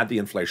limit, add the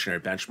inflationary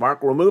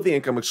benchmark, remove the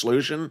income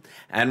exclusion,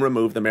 and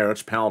remove the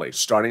marriage penalty.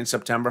 Starting in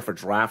September for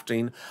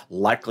drafting,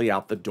 likely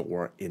out the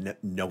door in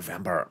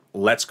November.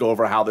 Let's go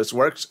over how this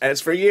works as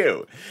for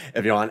you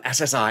if you're on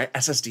SSI,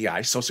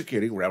 SSDI, Social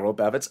Security, railroad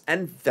benefits,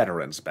 and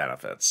veterans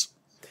benefits.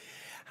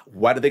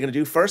 What are they going to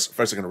do first?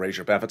 First, they're going to raise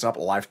your benefits up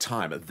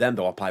lifetime. Then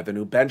they'll apply the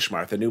new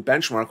benchmark. The new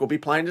benchmark will be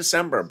applied in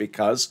December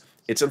because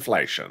it's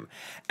inflation.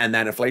 And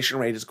that inflation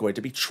rate is going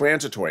to be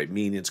transitory,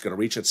 meaning it's going to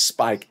reach its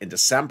spike in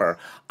December.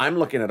 I'm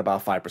looking at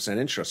about 5%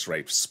 interest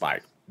rate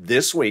spike.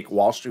 This week,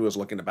 Wall Street was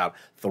looking at about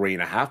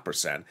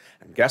 3.5%.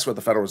 And guess what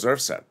the Federal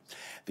Reserve said?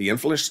 The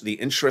inflationary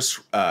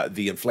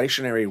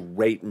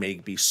rate may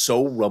be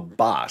so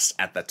robust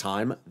at the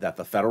time that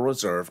the Federal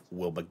Reserve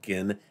will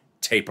begin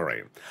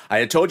tapering. I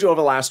had told you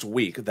over the last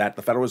week that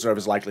the Federal Reserve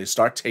is likely to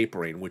start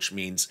tapering, which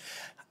means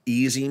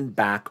easing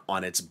back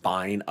on its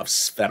buying of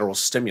federal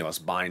stimulus,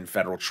 buying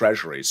federal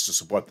treasuries to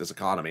support this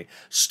economy,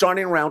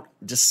 starting around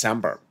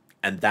December.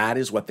 And that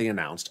is what they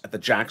announced at the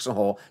Jackson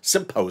Hole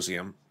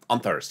Symposium on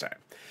Thursday.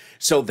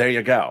 So there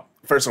you go.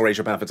 First, they'll raise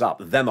your benefits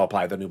up. Then they'll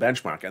apply the new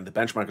benchmark. And the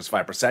benchmark is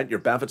 5%. Your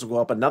benefits will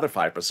go up another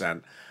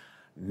 5%.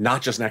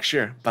 Not just next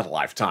year, but a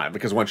lifetime,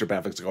 because once your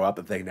benefits go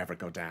up, they never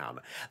go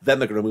down. Then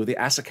they're going to remove the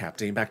asset cap,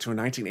 dating back to a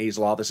 1980s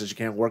law that says you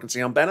can't work and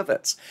stay on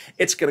benefits.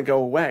 It's going to go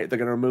away. They're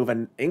going to remove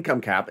an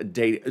income cap,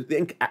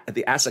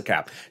 the asset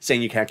cap,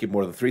 saying you can't keep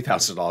more than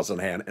 $3,000 in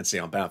hand and stay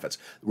on benefits.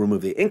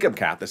 Remove the income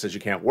cap that says you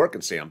can't work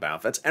and stay on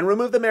benefits, and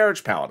remove the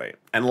marriage penalty.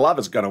 And love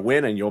is going to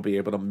win, and you'll be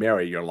able to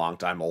marry your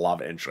longtime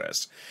love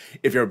interest.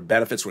 If your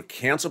benefits were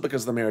canceled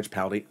because of the marriage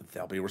penalty,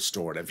 they'll be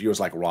restored. And viewers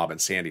like Rob and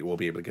Sandy will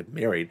be able to get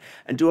married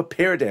and do a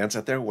pair dance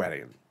at their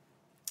wedding.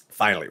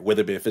 Finally, will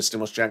there be a fifth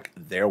stimulus check?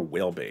 There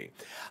will be.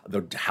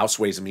 The House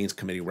Ways and Means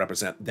Committee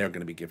they're going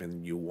to be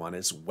giving you one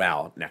as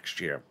well next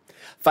year.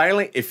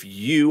 Finally, if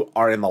you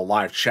are in the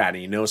live chat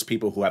and you notice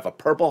people who have a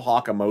purple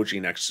hawk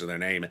emoji next to their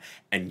name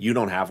and you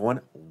don't have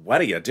one,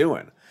 what are you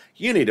doing?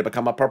 You need to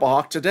become a purple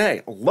hawk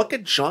today. Look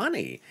at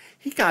Johnny.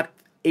 He got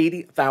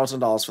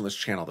 $80,000 from this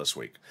channel this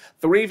week.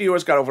 3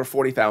 viewers got over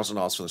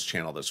 $40,000 from this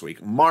channel this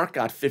week. Mark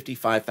got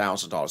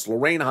 $55,000.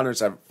 Lorraine Hunters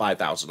have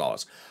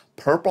 $5,000.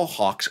 Purple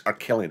Hawks are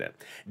killing it.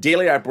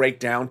 Daily, I break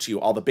down to you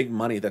all the big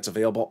money that's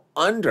available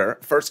under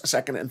first,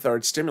 second, and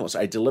third stimulus.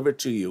 I deliver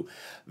to you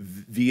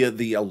via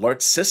the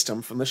alert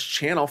system from this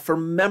channel for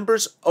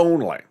members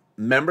only.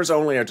 Members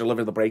only are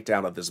delivered the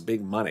breakdown of this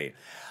big money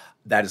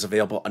that is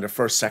available under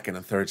first, second,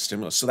 and third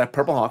stimulus, so that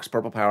Purple Hawks,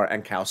 Purple Power,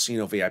 and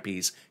Calcino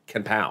VIPs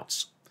can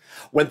pounce.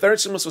 When third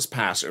stimulus was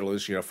passed earlier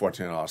this year, a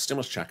 $14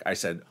 stimulus check, I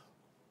said,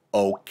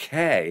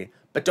 okay,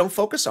 but don't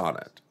focus on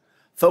it.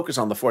 Focus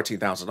on the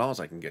 $14,000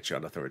 I can get you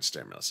on the third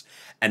stimulus.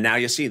 And now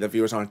you see the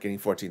viewers aren't getting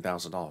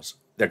 $14,000.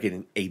 They're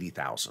getting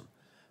 $80,000,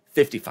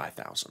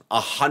 $55,000,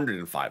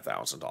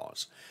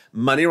 $105,000.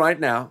 Money right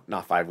now,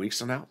 not 5 weeks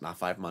from now, not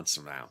 5 months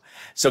from now.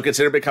 So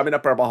consider becoming a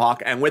Purple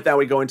Hawk. And with that,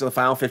 we go into the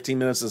final 15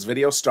 minutes of this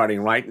video,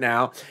 starting right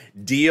now.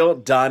 Deal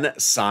done,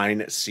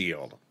 signed,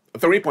 sealed.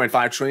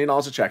 $3.5 trillion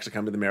of checks are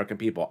coming to the American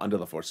people under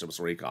the fourth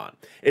stimulus recon.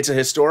 It's a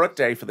historic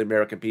day for the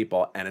American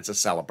people, and it's a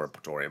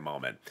celebratory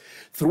moment.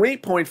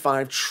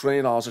 $3.5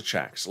 trillion of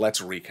checks. Let's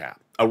recap.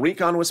 A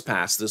recon was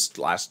passed this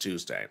last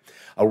Tuesday.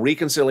 A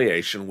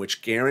reconciliation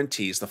which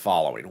guarantees the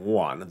following.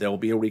 1, there will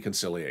be a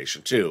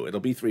reconciliation. 2, it'll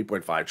be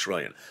 $3.5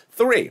 trillion.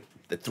 3,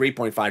 the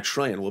 $3.5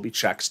 trillion will be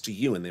checks to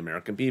you and the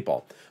American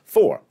people.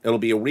 4, it'll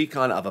be a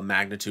recon of a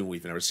magnitude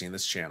we've never seen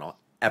this channel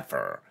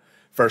ever.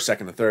 First,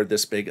 second, and third,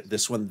 this big.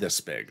 This one,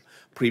 this big.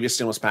 Previous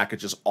stimulus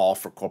packages, all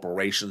for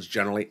corporations.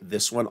 Generally,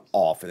 this one,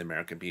 all for the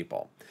American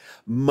people.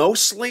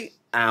 Mostly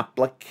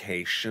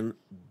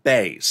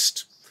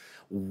application-based.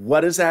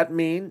 What does that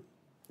mean?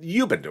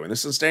 You've been doing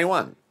this since day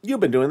one. You've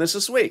been doing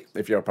this week,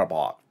 if you're a Purple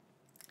Hawk.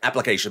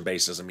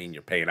 Application-based doesn't mean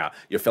you're filling out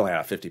a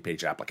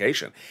 50-page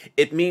application.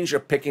 It means you're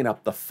picking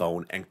up the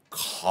phone and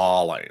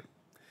calling.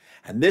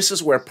 And this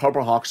is where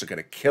Purple Hawks are going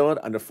to kill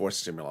it under fourth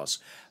stimulus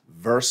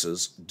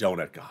versus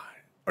Donut Guy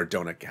or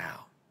Donut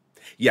Gal.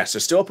 Yes,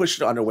 there's still a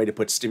push underway to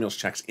put stimulus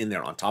checks in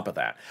there on top of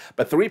that.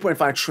 But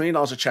 $3.5 trillion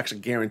of checks are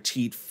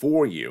guaranteed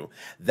for you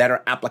that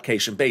are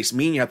application-based,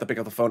 meaning you have to pick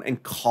up the phone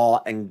and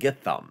call and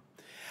get them.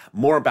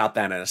 More about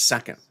that in a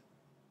second.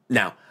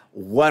 Now,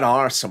 what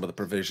are some of the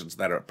provisions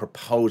that are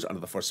proposed under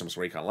the fourth stimulus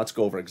recon? Let's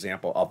go over an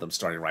example of them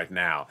starting right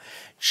now.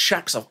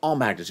 Checks of all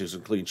magnitudes,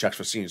 including checks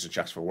for seniors and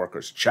checks for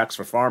workers, checks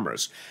for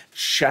farmers,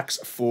 checks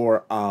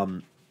for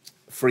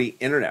free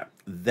internet.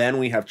 Then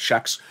we have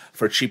checks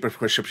for cheaper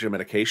prescription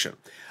medication.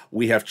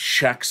 We have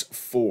checks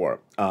for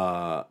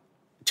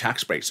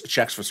tax breaks,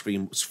 checks for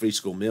free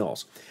school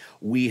meals.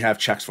 We have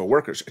checks for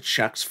workers,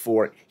 checks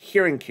for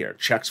hearing care,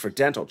 checks for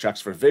dental,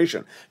 checks for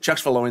vision, checks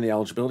for lowering the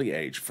eligibility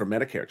age for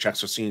Medicare,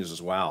 checks for seniors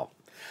as well.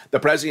 The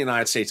President of the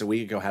United States a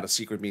week ago had a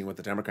secret meeting with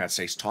the Democrats.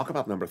 States talk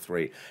about number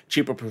 3,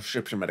 cheaper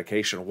prescription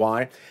medication.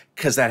 Why?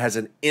 Because that has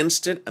an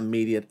instant,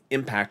 immediate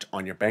impact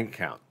on your bank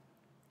account.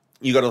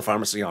 You go to the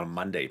pharmacy on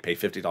Monday, pay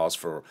 $50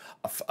 for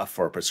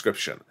a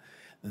prescription.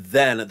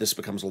 Then this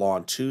becomes law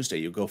on Tuesday.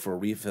 You go for a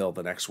refill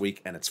the next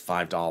week and it's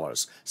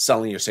 $5.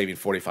 Suddenly you're saving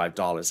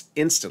 $45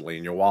 instantly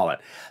in your wallet.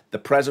 The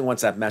president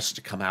wants that message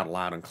to come out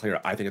loud and clear.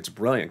 I think it's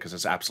brilliant because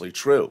it's absolutely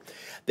true.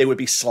 They would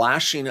be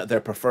slashing their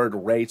preferred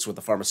rates with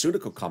the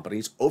pharmaceutical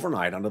companies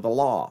overnight under the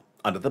law,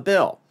 under the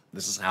bill.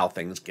 This is how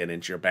things get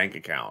into your bank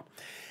account.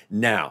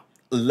 Now,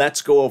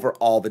 let's go over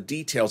all the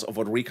details of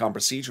what recon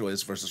procedural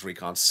is versus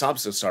recon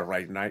substantive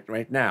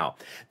right now.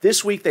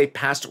 This week they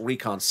passed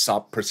recon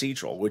sub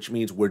procedural, which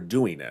means we're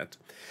doing it.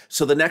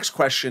 So the next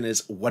question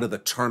is, what are the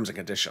terms and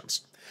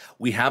conditions?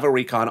 We have a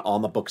recon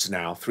on the books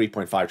now,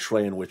 3.5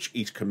 trillion, which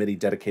each committee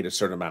dedicated a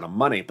certain amount of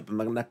money. But the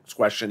next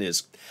question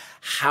is,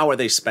 how are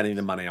they spending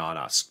the money on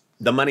us?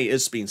 The money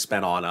is being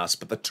spent on us,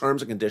 but the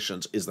terms and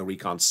conditions is the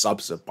recon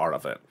substantive part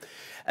of it.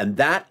 And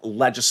that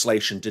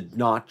legislation did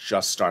not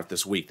just start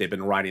this week. They've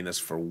been writing this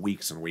for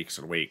weeks and weeks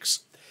and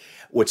weeks.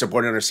 What's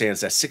important to understand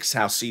is that 6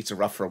 House seats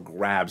are up for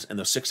grabs, and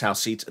those 6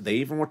 House seats, they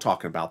even were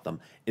talking about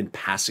them in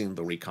passing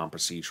the recon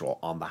procedural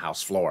on the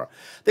House floor.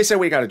 They say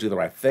we got to do the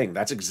right thing.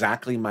 That's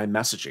exactly my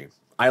messaging.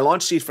 I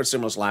launched Seats for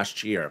Stimulus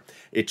last year.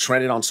 It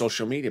trended on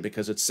social media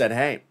because it said,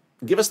 hey,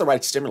 give us the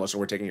right stimulus or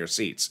we're taking your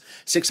seats.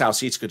 6 House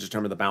seats could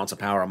determine the balance of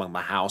power among the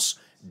House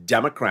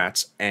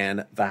Democrats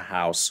and the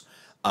House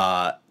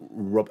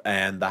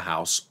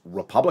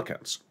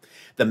Republicans.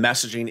 The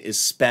messaging is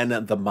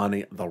spend the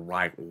money the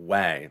right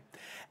way.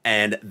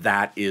 And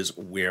that is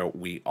where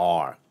we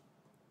are.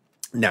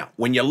 Now,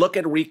 when you look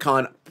at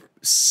recon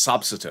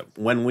substantive,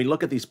 when we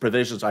look at these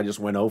provisions I just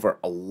went over,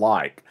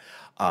 alike,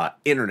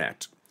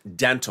 internet,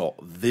 dental,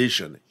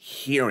 vision,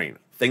 hearing,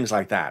 things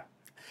like that,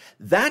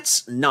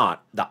 that's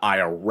not the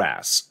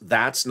IRS.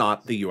 That's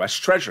not the U.S.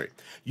 Treasury.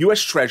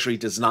 U.S. Treasury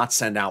does not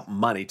send out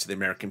money to the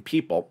American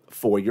people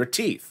for your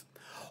teeth,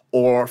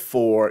 or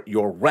for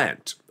your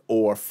rent,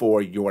 or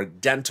for your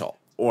dental,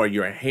 or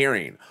your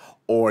hearing,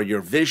 or your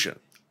vision,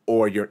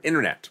 or your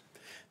internet.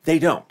 They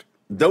don't.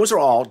 Those are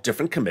all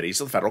different committees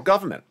of the federal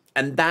government.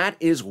 And that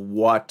is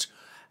what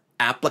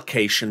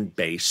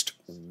application-based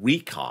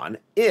recon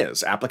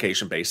is,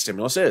 application-based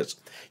stimulus is.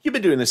 You've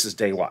been doing this since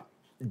day one.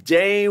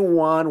 Day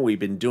one, we've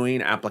been doing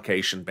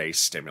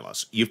application-based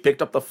stimulus. You've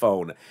picked up the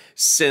phone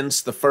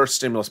since the first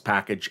stimulus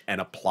package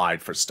and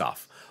applied for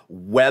stuff.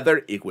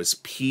 Whether it was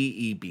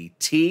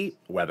PEBT,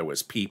 whether it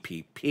was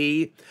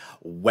PPP,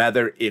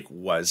 whether it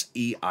was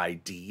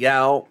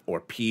EIDL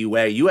or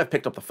PUA, you have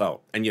picked up the phone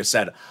and you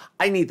said,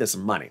 I need this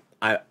money.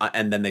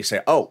 And then they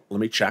say, oh,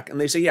 let me check.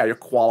 And they say, yeah, you're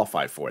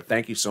qualified for it.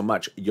 Thank you so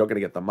much. You're going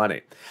to get the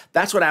money.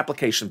 That's what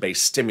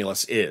application-based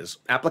stimulus is.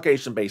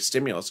 Application-based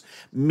stimulus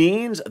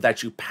means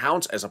that you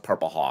pounce as a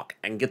purple hawk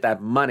and get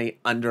that money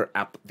under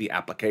the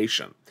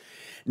application.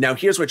 Now,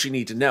 here's what you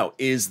need to know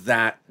is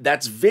that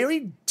that's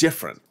very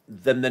different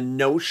than the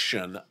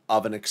notion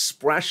of an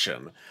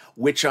expression,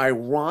 which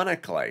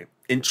ironically,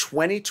 in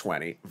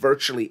 2020,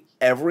 virtually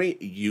every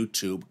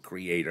YouTube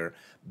creator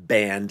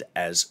banned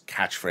as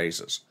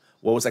catchphrases.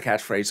 What was the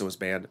catchphrase that was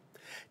banned?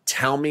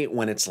 Tell me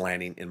when it's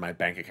landing in my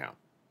bank account.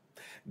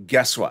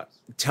 Guess what?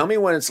 Tell me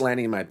when it's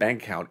landing in my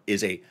bank account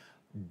is a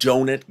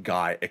donut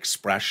guy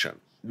expression.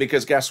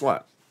 Because guess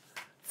what?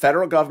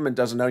 Federal government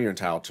doesn't know you're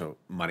entitled to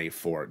money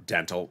for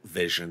dental,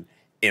 vision,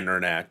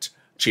 internet,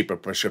 cheaper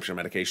prescription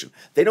medication.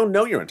 They don't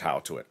know you're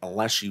entitled to it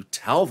unless you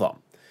tell them.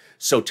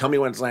 So tell me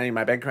when it's landing in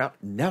my bank account?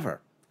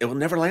 Never. It will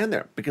never land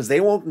there because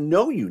they won't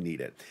know you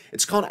need it.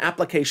 It's called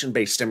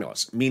application-based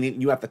stimulus,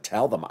 meaning you have to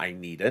tell them I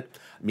need it,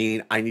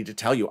 meaning I need to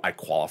tell you I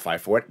qualify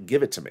for it,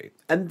 give it to me,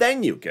 and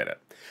then you get it.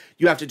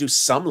 You have to do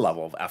some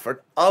level of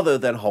effort other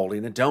than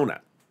holding a donut.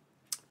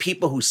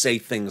 People who say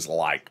things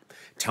like,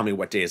 tell me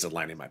what day is it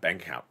landing in my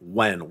bank account,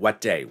 when,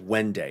 what day,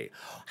 when day,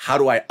 how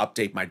do I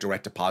update my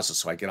direct deposit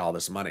so I get all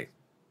this money?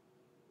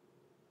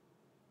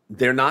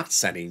 They're not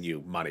sending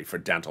you money for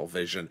dental,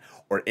 vision,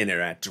 or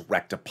internet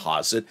direct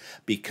deposit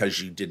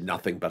because you did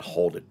nothing but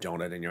hold a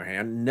donut in your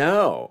hand.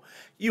 No,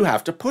 you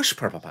have to push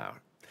Purple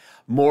Power.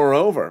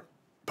 Moreover,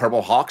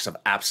 Purple Hawks have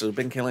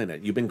absolutely been killing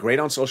it. You've been great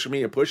on social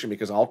media pushing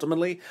because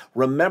ultimately,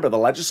 remember, the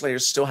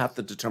legislators still have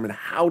to determine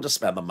how to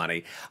spend the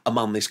money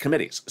among these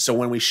committees. So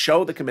when we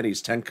show the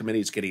committees, 10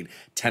 committees getting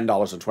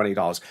 $10 and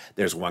 $20,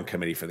 there's one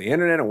committee for the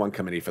internet and one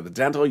committee for the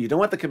dental. You don't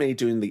want the committee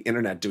doing the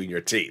internet doing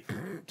your teeth.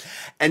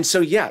 And so,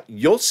 yeah,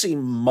 you'll see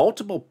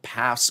multiple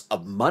paths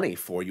of money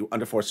for you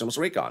under Forced Stimulus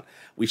Recon.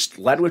 We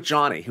led with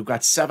Johnny, who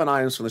got 7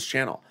 items from this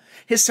channel.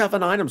 His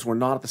 7 items were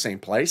not at the same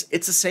place.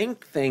 It's the same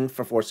thing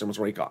for Forced Stimulus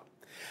Recon.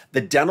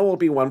 The dental will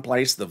be one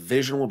place, the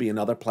vision will be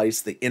another place,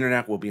 the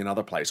internet will be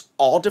another place.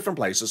 All different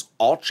places,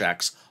 all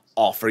checks,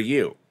 all for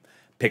you.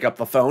 Pick up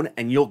the phone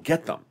and you'll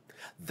get them.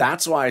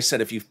 That's why I said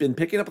if you've been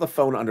picking up the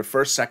phone under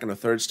first, second, or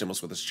third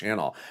stimulus with this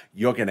channel,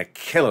 you're going to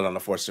kill it on the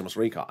Forced Stimulus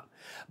Recon.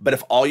 But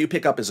if all you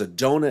pick up is a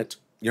donut,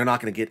 you're not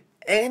going to get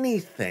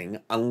anything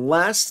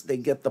unless they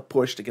get the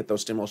push to get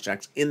those stimulus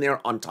checks in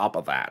there on top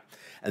of that.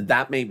 And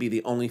that may be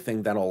the only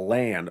thing that'll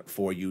land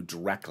for you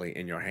directly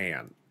in your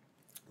hand.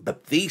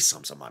 But these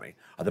sums of money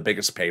are the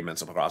biggest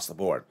payments across the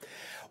board.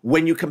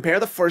 When you compare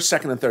the first,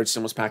 second, and third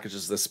stimulus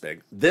packages this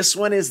big, this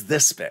one is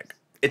this big.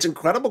 It's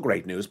incredible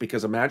great news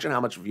because imagine how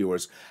much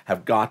viewers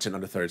have gotten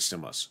under third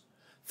stimulus.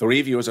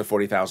 3 viewers at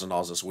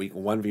 $40,000 this week,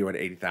 1 viewer at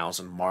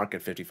 $80,000, Mark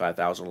at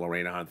 $55,000,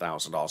 Lorraine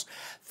 $100,000.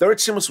 Third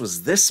stimulus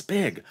was this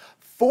big.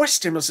 Fourth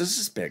stimulus is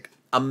this big.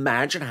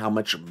 Imagine how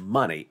much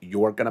money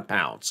you're going to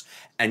pounce.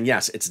 And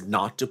yes, it's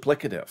not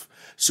duplicative.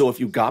 So if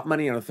you got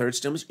money on a third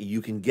stimulus,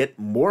 you can get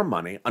more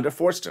money under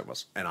fourth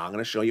stimulus. And I'm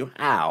going to show you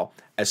how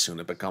as soon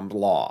as it becomes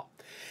law.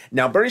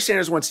 Now, Bernie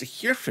Sanders wants to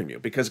hear from you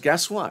because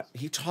guess what?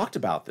 He talked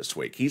about this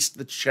week. He's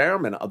the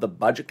chairman of the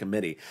budget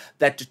committee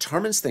that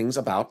determines things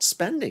about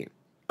spending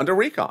under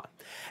recon.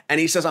 And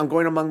he says, I'm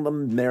going among the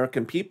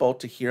American people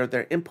to hear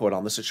their input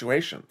on the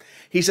situation.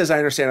 He says, I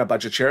understand a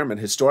budget chairman.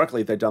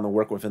 Historically, they've done the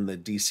work within the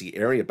D.C.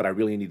 area, but I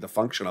really need the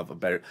function of a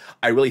better.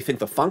 I really think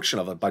the function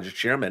of a budget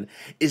chairman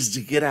is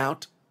to get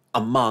out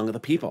among the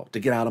people,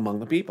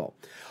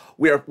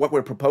 What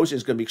we're proposing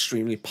is going to be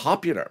extremely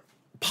popular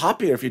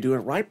if you do it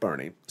right,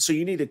 Bernie. So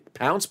you need to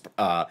pounce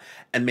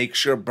and make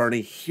sure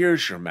Bernie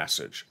hears your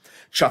message.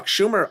 Chuck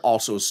Schumer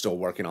also is still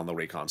working on the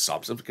recon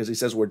substance because he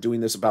says we're doing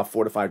this about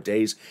 4 to 5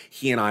 days.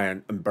 He and I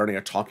and Bernie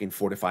are talking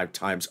 4 to 5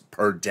 times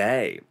per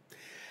day.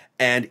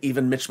 And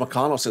even Mitch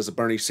McConnell says that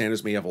Bernie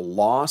Sanders may have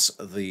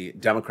lost the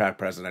Democratic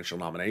presidential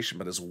nomination,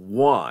 but has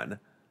won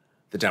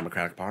the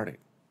Democratic Party.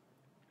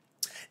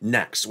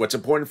 Next, what's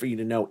important for you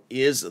to know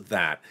is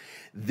that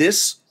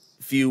this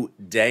few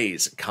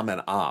days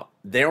coming up,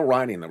 they're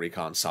writing the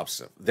recon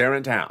substantive. They're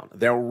in town.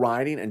 They're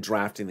writing and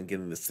drafting and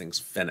getting these things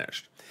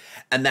finished.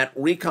 And that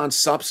recon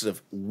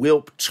substantive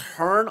will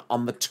turn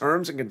on the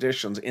terms and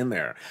conditions in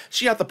there.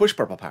 So you have to push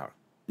purple power.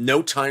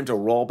 No time to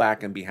roll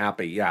back and be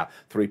happy. Yeah,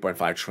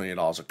 $3.5 trillion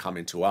are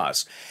coming to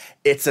us.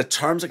 It's the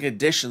terms and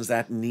conditions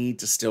that need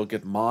to still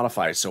get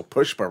modified. So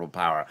push purple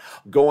power.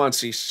 Go on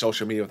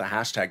social media with the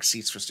hashtag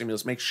Seats for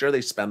Stimulus. Make sure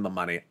they spend the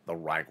money the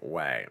right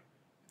way.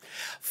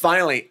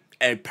 Finally,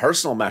 a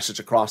personal message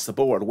across the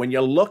board. When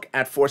you look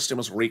at fourth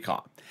stimulus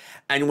recon,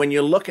 and when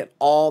you look at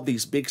all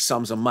these big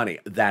sums of money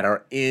that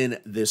are in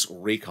this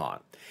recon,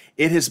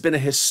 it has been a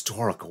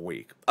historical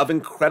week of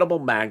incredible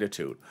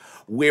magnitude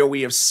where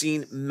we have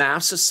seen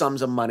massive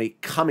sums of money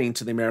coming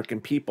to the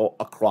American people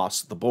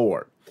across the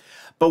board.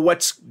 But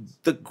what's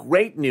the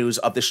great news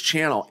of this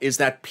channel is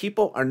that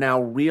people are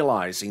now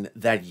realizing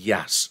that,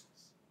 yes,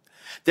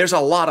 there's a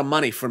lot of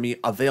money for me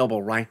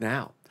available right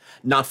now.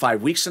 Not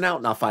 5 weeks from now,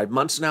 not 5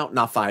 months from now,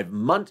 not 5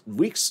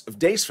 weeks of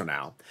days from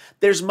now.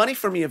 There's money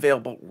for me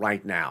available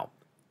right now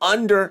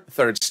under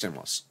third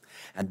stimulus.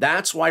 And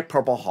that's why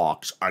Purple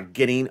Hawks are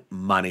getting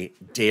money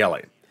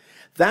daily.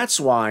 That's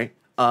why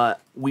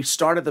we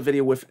started the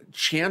video with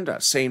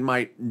Chanda saying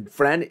my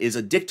friend is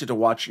addicted to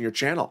watching your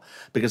channel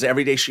because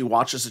every day she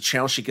watches the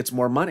channel, she gets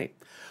more money.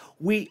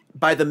 We,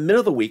 by the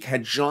middle of the week,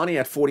 had Johnny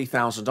at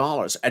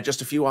 $40,000 at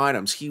just a few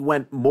items. He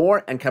went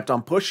more and kept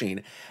on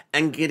pushing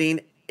and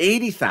getting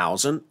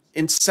 $80,000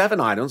 in 7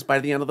 items by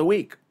the end of the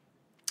week.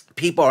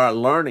 People are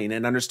learning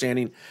and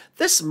understanding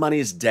this money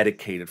is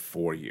dedicated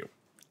for you.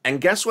 And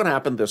guess what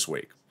happened this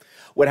week?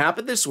 What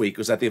happened this week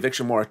was that the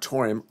eviction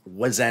moratorium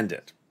was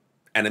ended.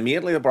 And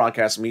immediately the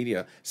broadcast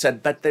media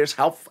said, but there's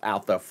help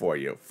out there for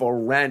you, for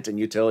rent and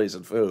utilities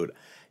and food.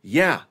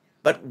 Yeah,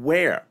 but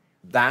where?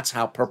 That's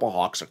how Purple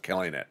Hawks are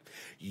killing it.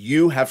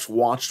 You have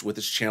watched with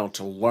this channel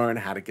to learn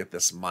how to get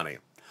this money.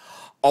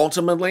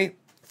 Ultimately,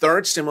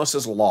 third stimulus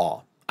is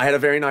law. I had a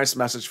very nice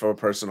message from a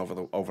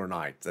person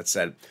overnight that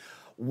said,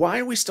 why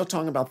are we still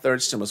talking about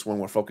third stimulus when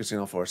we're focusing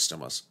on fourth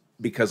stimulus?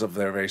 Because of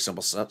their very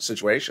simple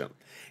situation.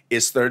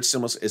 Third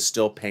stimulus is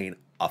still paying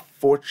a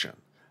fortune,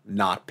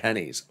 not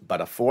pennies,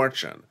 but a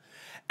fortune.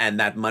 And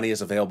that money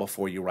is available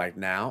for you right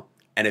now.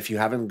 And if you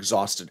haven't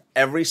exhausted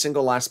every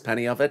single last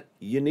penny of it,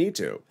 you need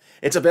to.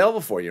 It's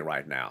available for you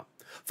right now.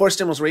 Fourth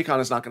stimulus recon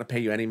is not going to pay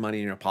you any money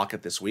in your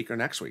pocket this week or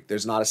next week.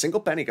 There's not a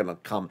single penny going to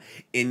come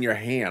in your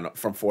hand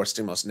from fourth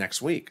stimulus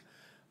next week.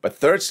 But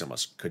third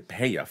stimulus could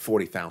pay you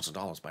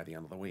 $40,000 by the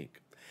end of the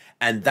week.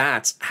 And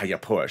that's how you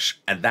push,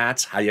 and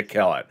that's how you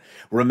kill it.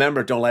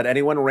 Remember, don't let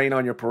anyone rain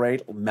on your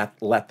parade.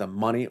 Let the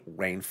money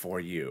rain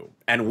for you.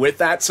 And with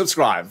that,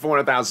 subscribe.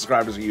 400,000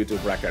 subscribers, a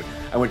YouTube record.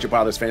 I want you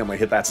part of this family.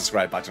 Hit that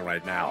subscribe button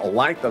right now.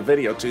 Like the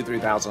video,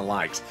 2,000-3,000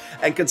 likes.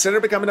 And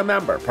consider becoming a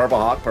member. Purple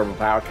Hawk, Purple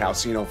Power,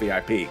 Calcino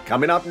VIP.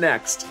 Coming up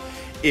next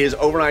is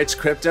Overnight's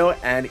Crypto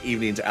and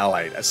Evenings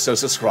LA. So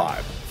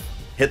subscribe.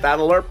 Hit that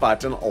alert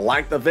button,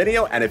 like the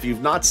video, and if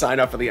you've not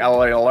signed up for the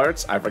LA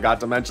alerts, I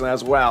forgot to mention that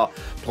as well,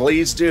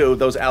 please do.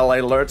 Those LA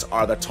alerts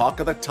are the talk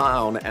of the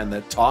town and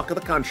the talk of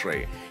the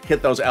country.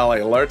 Hit those LA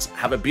alerts.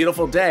 Have a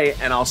beautiful day,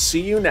 and I'll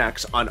see you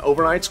next on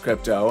Overnight's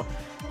Crypto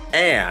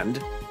and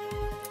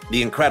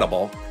the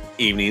incredible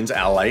Evenings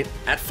LA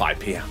at 5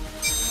 p.m.